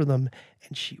hand over them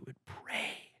and she would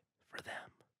pray for them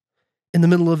in the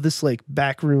middle of this like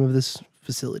back room of this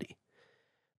facility.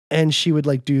 And she would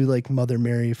like do like Mother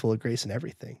Mary full of grace and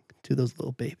everything to those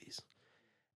little babies.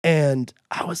 And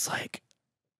I was like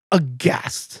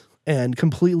aghast and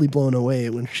completely blown away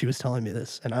when she was telling me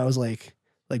this. And I was like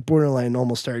borderline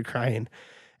almost started crying.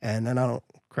 And then I don't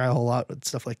cry a whole lot with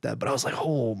stuff like that. But I was like,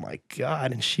 oh my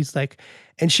God. And she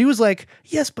was like,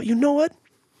 yes, but you know what?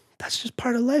 That's just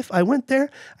part of life. I went there,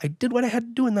 I did what I had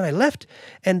to do, and then I left.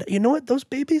 And you know what? Those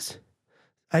babies,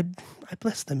 I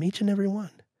blessed them, each and every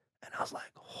one. And I was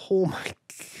like, oh my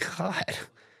God.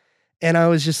 And I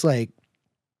was just like,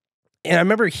 and I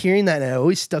remember hearing that, and it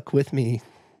always stuck with me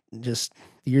just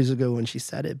years ago when she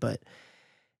said it. But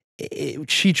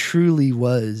she truly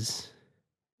was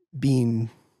being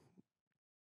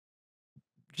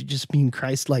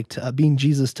Christ-like, being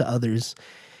Jesus to others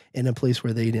in a place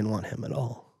where they didn't want him at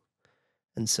all.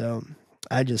 And so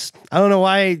I don't know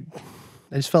why,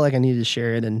 I just felt like I needed to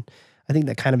share it. And I think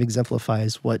that kind of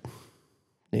exemplifies what,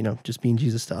 just being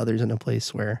Jesus to others in a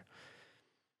place where,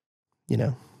 they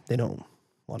don't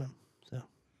want him. So,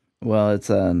 well,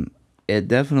 it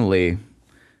definitely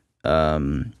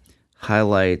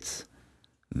highlights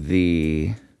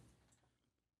the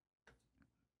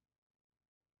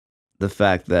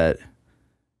fact that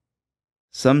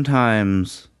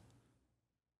sometimes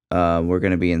we're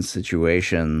going to be in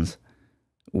situations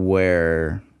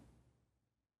where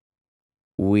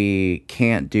we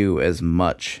can't do as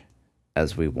much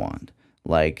as we want.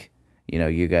 Like,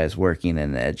 you guys working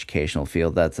in the educational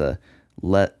field, that's a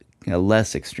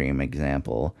less extreme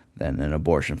example than an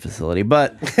abortion facility,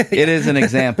 but it is an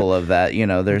example of that.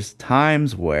 There's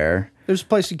times where there's a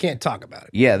place you can't talk about it.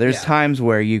 Yeah, there's times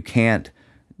where you can't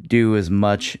do as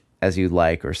much as you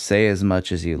like or say as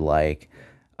much as you like.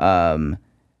 And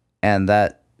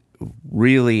that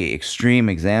really extreme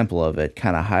example of it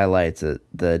kind of highlights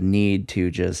the need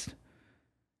to just,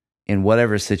 in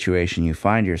whatever situation you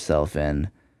find yourself in,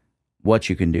 what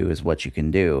you can do is what you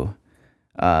can do.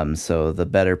 So the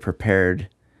better prepared,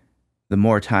 the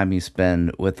more time you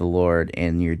spend with the Lord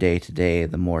in your day-to-day,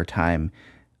 the more time,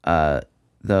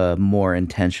 the more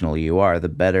intentional you are, the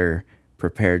better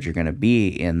prepared you're going to be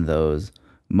in those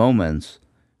moments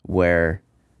where,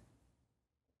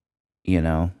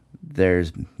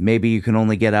 there's maybe you can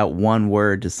only get out one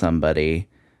word to somebody,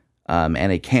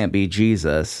 and it can't be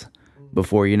Jesus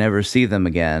before you never see them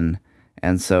again.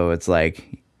 And so it's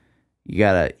like, you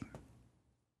gotta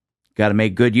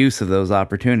make good use of those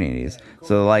opportunities.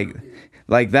 So like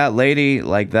that lady,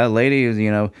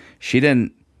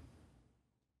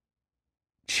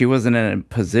 she wasn't in a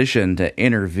position to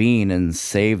intervene and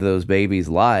save those babies'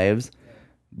 lives,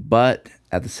 but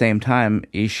at the same time,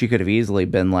 she could have easily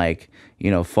been like,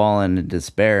 fallen in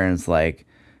despair, and it's like,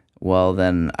 well,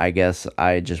 then I guess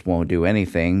I just won't do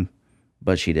anything.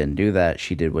 But she didn't do that.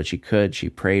 She did what she could. She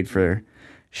prayed for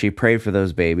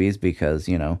those babies because,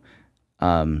 we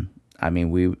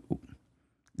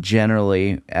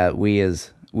generally, we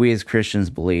as Christians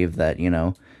believe that,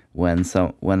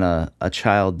 when a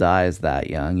child dies that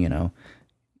young,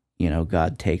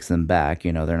 God takes them back.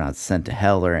 They're not sent to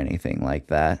hell or anything like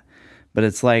that. But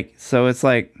it's like,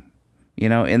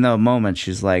 in the moment,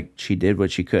 she's like, she did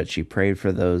what she could. She prayed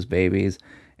for those babies,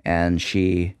 and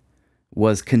she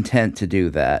was content to do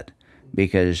that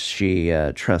because she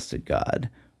trusted God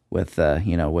with the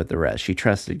rest. She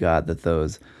trusted God that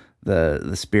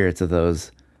the spirits of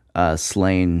those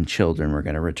slain children were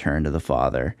going to return to the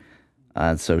Father.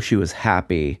 So she was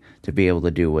happy to be able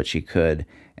to do what she could,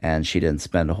 and she didn't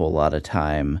spend a whole lot of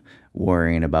time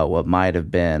worrying about what might have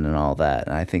been and all that.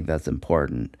 And I think that's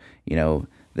important.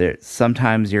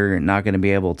 Sometimes you're not going to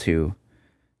be able to,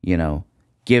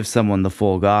 give someone the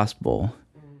full gospel.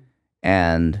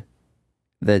 And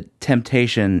the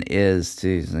temptation is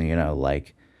to,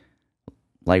 like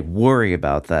worry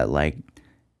about that. Like,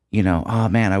 oh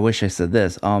man, I wish I said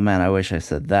this. Oh man, I wish I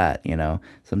said that.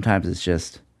 Sometimes it's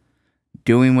just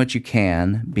doing what you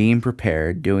can, being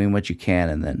prepared, doing what you can,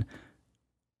 and then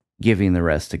giving the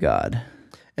rest to God.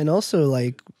 And also,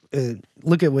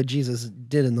 look at what Jesus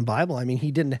did in the Bible. I mean,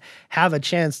 he didn't have a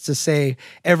chance to say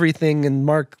everything in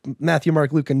Matthew,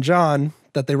 Mark, Luke, and John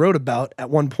that they wrote about at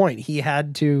one point. He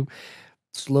had to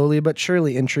slowly but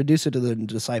surely introduce it to the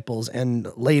disciples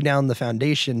and lay down the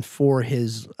foundation for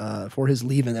his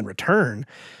leave and then return,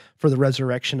 for the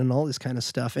resurrection and all this kind of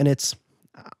stuff. And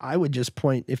I would just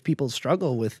point, if people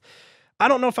struggle with, I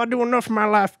don't know if I do enough in my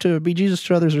life to be Jesus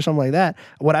to others or something like that,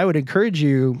 what I would encourage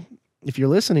you, if you're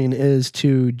listening, is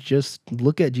to just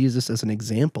look at Jesus as an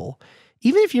example.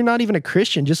 Even if you're not even a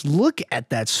Christian, just look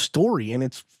at that story, and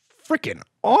it's freaking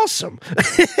awesome.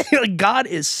 God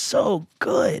is so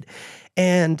good.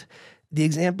 And the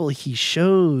example he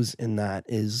shows in that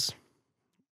is,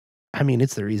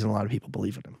 it's the reason a lot of people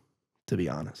believe in him, to be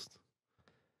honest.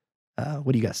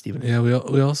 What do you got, Stephen? Yeah,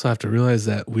 we also have to realize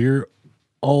that we're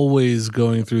always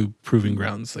going through proving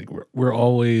grounds. Like we're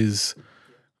always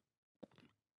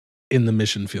in the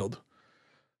mission field.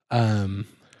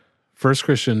 First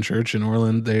Christian Church in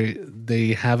Orland,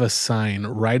 they have a sign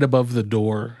right above the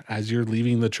door as you're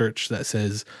leaving the church that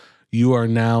says, "You are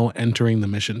now entering the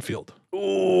mission field."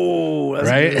 Oh,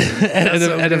 right.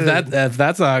 If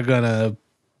that's not gonna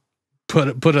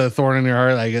put a thorn in your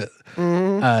heart,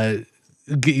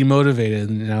 get you motivated,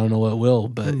 and I don't know what will,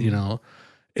 but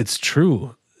it's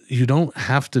true. You don't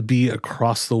have to be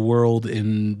across the world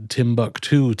in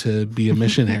Timbuktu to be a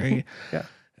missionary. Yeah.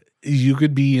 You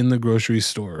could be in the grocery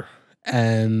store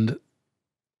and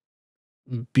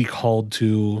be called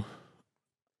to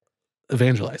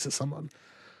evangelize to someone.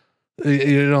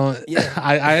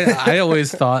 I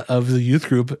always thought of the youth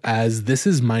group as, this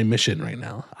is my mission right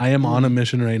now. I am on a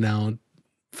mission right now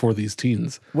for these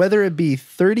teens. Whether it be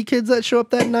 30 kids that show up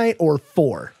that night or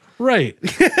 4. Right.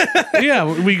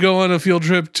 Yeah, we go on a field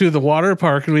trip to the water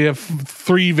park and we have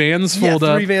 3 vans filled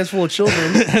up. 3 vans full of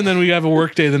children. And then we have a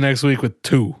work day the next week with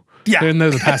 2. Yeah. And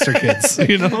they're the pastor kids,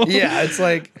 Yeah, it's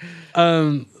like,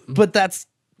 but that's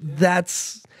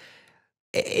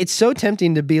it's so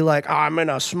tempting to be like, oh, I'm in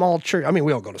a small church. I mean,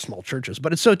 we all go to small churches,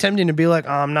 but it's so tempting to be like,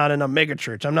 oh, I'm not in a mega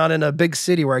church. I'm not in a big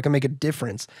city where I can make a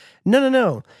difference.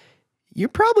 No. You're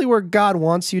probably where God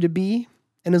wants you to be.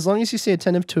 And as long as you stay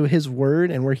attentive to his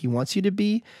word and where he wants you to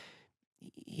be,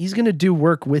 he's going to do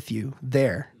work with you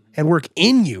there and work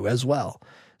in you as well.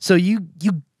 So you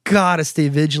got to stay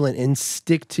vigilant and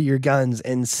stick to your guns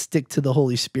and stick to the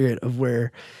Holy Spirit of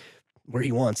where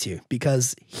he wants you,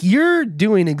 because you're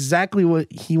doing exactly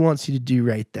what he wants you to do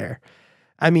right there.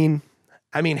 I mean,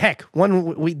 heck, what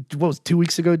was 2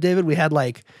 weeks ago, David, we had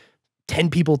like 10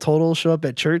 people total show up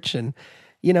at church. And,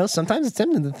 sometimes it's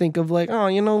tempting to think of like, oh,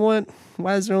 you know what?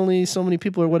 Why is there only so many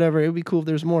people or whatever? It would be cool if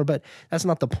there's more, but that's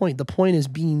not the point. The point is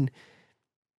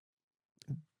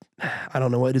I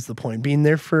don't know what is the point. Being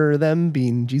there for them,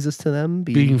 being Jesus to them,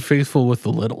 being faithful with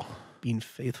the little. Being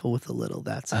faithful with the little.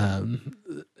 That's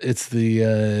it's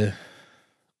the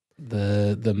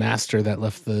master that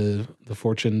left the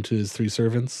fortune to his 3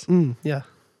 servants. Yeah.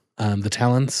 The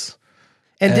talents.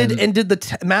 And did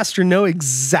the master know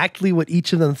exactly what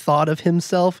each of them thought of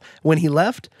himself when he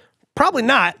left? Probably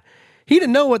not. He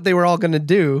didn't know what they were all going to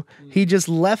do. He just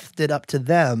left it up to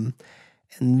them,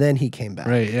 and then he came back.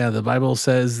 Right. Yeah. The Bible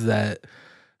says that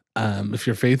if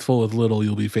you're faithful with little,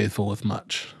 you'll be faithful with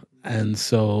much. And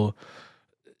so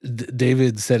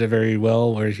David said it very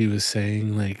well, where he was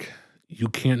saying, like, you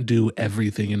can't do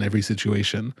everything in every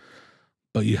situation,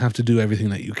 but you have to do everything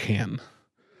that you can.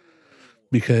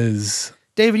 Because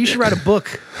David, you should write a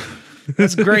book.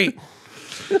 That's great.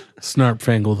 Snarp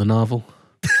Fangle the novel.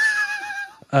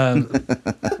 Oh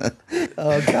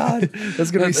God,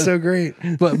 that's gonna be so great.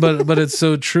 But it's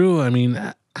so true. I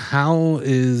mean, how are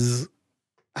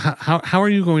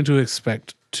you going to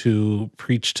expect to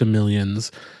preach to millions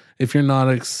if you're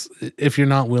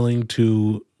not willing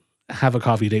to have a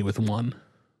coffee date with one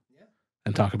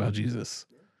and talk about Jesus?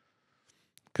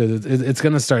 Because it's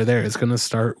going to start there. It's going to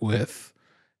start with,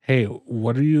 hey,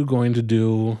 what are you going to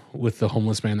do with the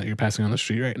homeless man that you're passing on the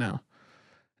street right now?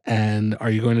 And are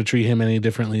you going to treat him any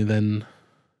differently than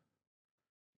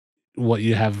what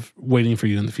you have waiting for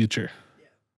you in the future?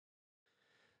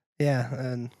 Yeah.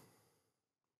 And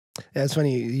it's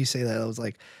funny you say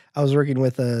that. I was working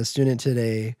with a student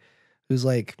today who's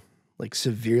like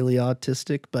severely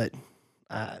autistic, but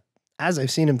as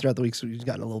I've seen him throughout the week, so he's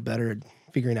gotten a little better at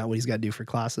figuring out what he's got to do for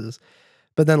classes.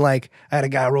 But then I had a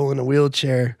guy rolling a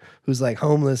wheelchair who's like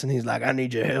homeless, and he's like, I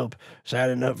need your help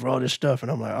signing up for all this stuff.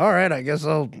 And I'm like, all right, I guess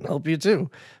I'll help you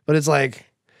too. But it's like,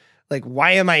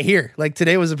 why am I here? Like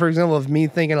today was a perfect example of me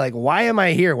thinking like, why am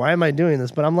I here? Why am I doing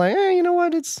this? But I'm like, you know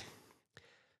what?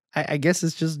 I guess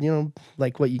it's just,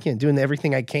 like what you can, doing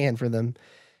everything I can for them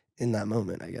in that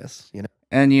moment, I guess,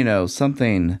 And,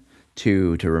 something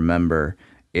to remember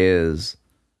is,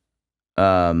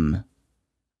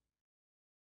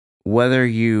 whether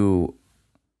you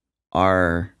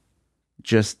are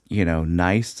just,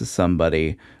 nice to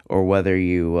somebody, or whether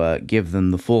you give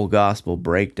them the full gospel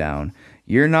breakdown,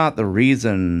 you're not the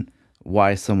reason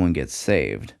why someone gets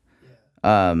saved.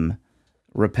 Yeah.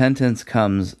 Repentance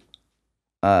comes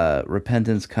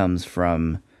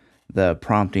from the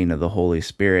prompting of the Holy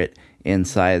Spirit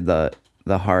inside the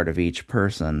heart of each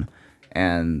person.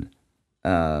 And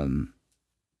but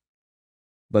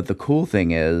the cool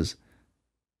thing is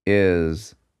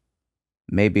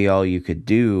maybe all you could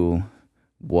do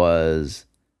was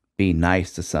be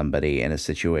nice to somebody in a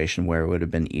situation where it would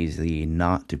have been easy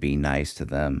not to be nice to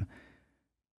them.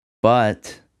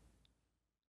 But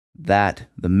that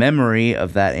the memory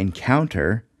of that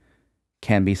encounter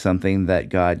can be something that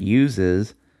God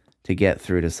uses to get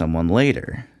through to someone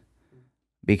later.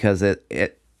 Because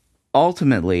it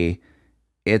ultimately,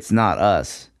 it's not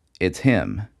us, it's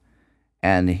him.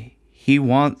 And he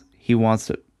wants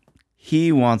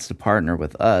to partner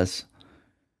with us,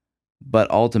 but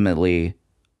ultimately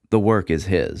the work is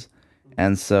his.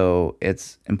 And so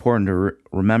it's important to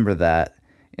remember that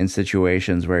in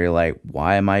situations where you're like,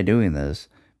 why am I doing this?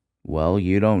 Well,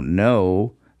 you don't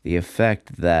know the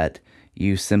effect that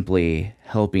you simply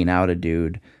helping out a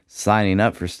dude signing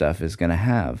up for stuff is going to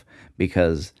have.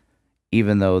 Because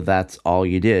even though that's all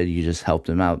you did, you just helped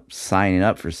him out signing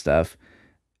up for stuff.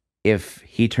 If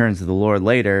he turns to the Lord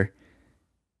later,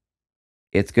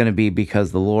 it's going to be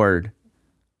because the Lord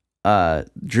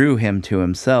drew him to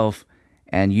himself,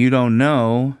 and you don't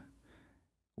know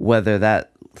whether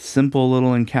that simple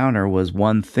little encounter was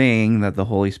one thing that the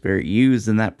Holy Spirit used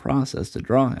in that process to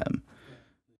draw him.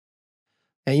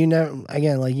 And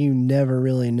you never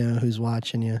really know who's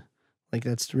watching you. Like,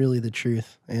 that's really the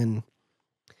truth. And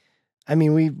I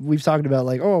mean, we've talked about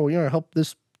like, oh, help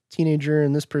this teenager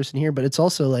and this person here, but it's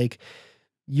also like,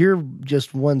 you're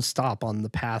just one stop on the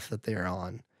path that they're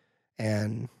on.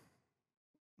 And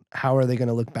how are they going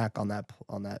to look back on that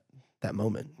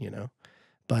moment, you know?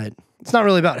 But it's not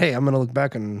really about, hey, I'm going to look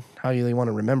back on how they want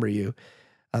to remember you.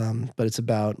 But it's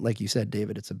about, like you said,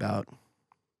 David, it's about,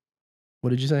 what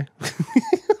did you say?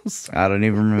 I don't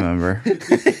even remember.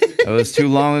 It was too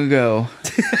long ago.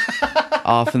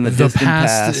 Off in the distant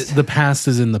past. The past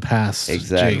is in the past.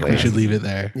 Exactly. Jake, we should leave it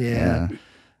there. Yeah.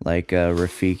 Like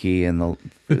Rafiki and the...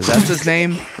 That's his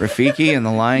name? Rafiki and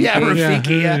the Lion Yeah, King?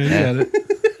 Rafiki, yeah.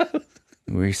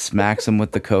 Where he smacks him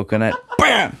with the coconut.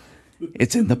 Bam!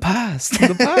 It's in the past.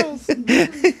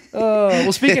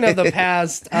 Well, speaking of the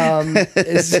past, do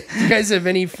you guys have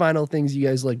any final things you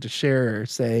guys like to share or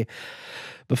say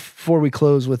before we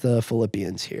close with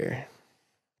Philippians here?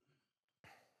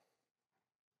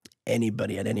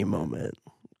 Anybody at any moment.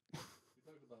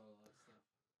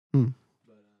 You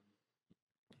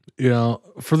know,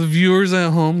 for the viewers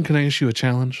at home, can I issue a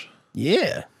challenge?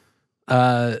 Yeah.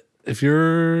 If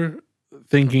you're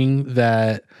thinking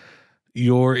that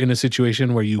you're in a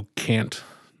situation where you can't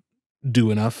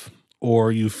do enough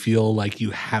or you feel like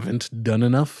you haven't done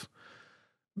enough,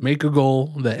 make a goal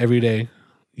that every day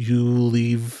you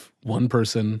leave one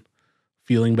person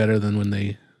feeling better than when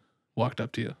they walked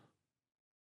up to you.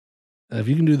 And if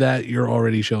you can do that, you're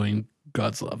already showing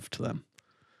God's love to them,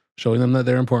 showing them that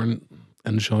they're important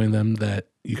and showing them that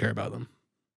you care about them.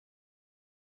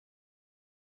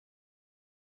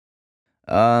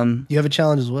 You have a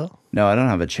challenge as well? No, I don't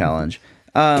have a challenge.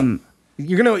 You're going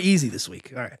to go easy this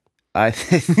week. All right. I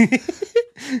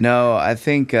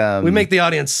think we make the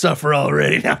audience suffer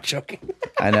already. Now I'm joking.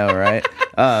 I know, right?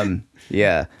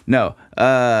 Yeah. No.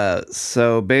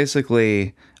 So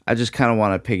basically, I just kind of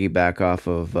want to piggyback off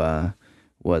of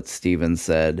what Steven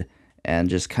said and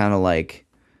just kind of like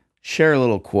share a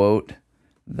little quote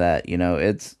that, you know,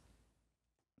 it's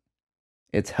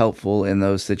helpful in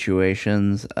those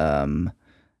situations.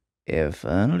 If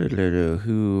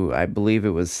who I believe it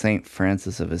was Saint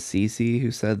Francis of Assisi who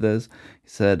said this. He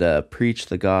said, "Preach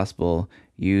the gospel.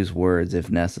 Use words if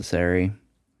necessary."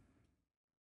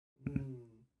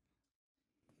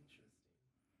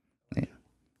 Yeah. Can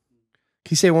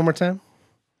you say it one more time?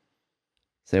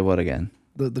 Say what again?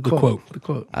 The quote. The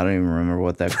quote. I don't even remember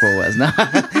what that quote was. No,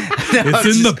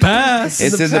 It's in the past.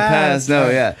 It's in the past. No,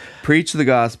 yeah. Preach the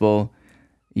gospel.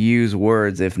 Use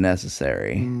words if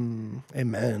necessary.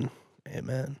 Amen.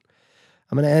 Amen.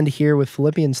 I'm going to end here with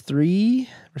Philippians 3,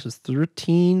 verses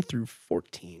 13 through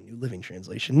 14, New Living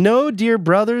Translation. No, dear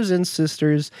brothers and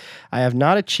sisters, I have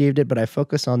not achieved it, but I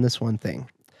focus on this one thing.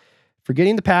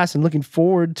 Forgetting the past and looking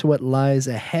forward to what lies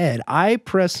ahead, I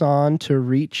press on to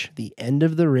reach the end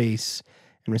of the race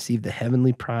and receive the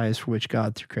heavenly prize for which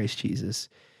God, through Christ Jesus,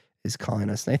 is calling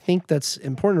us. And I think that's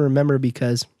important to remember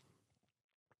because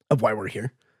of why we're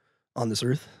here on this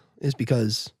earth, is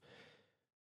because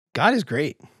God is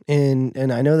great.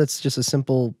 And I know that's just a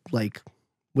simple like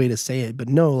way to say it, but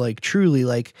no, like truly,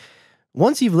 like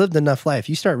once you've lived enough life,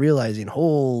 you start realizing,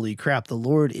 holy crap, the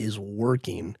Lord is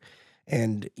working,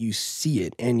 and you see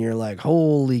it and you're like,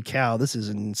 holy cow, this is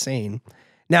insane.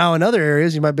 Now in other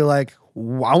areas, you might be like,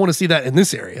 I want to see that in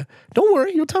this area. Don't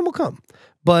worry, your time will come.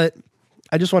 But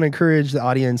I just want to encourage the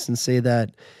audience and say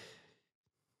that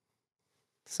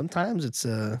sometimes it's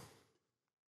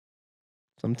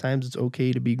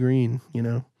okay to be green, you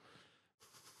know?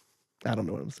 I don't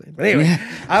know what I'm saying. But anyway,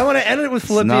 I want to end it with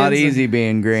Philippians. It's not easy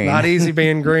being green. It's not easy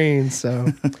being green. So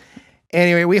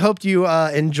anyway, we hope you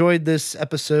enjoyed this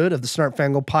episode of the Snarp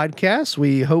Fangle Podcast.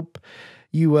 We hope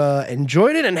you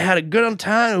enjoyed it and had a good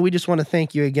time. And we just want to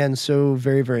thank you again so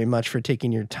very, very much for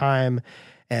taking your time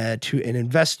and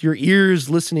invest your ears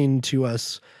listening to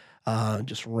us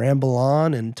just ramble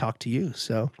on and talk to you.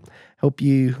 So hope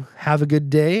you have a good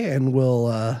day, and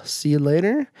we'll see you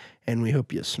later. And we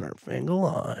hope you snarp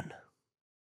fangle on.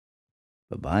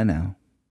 Bye-bye now.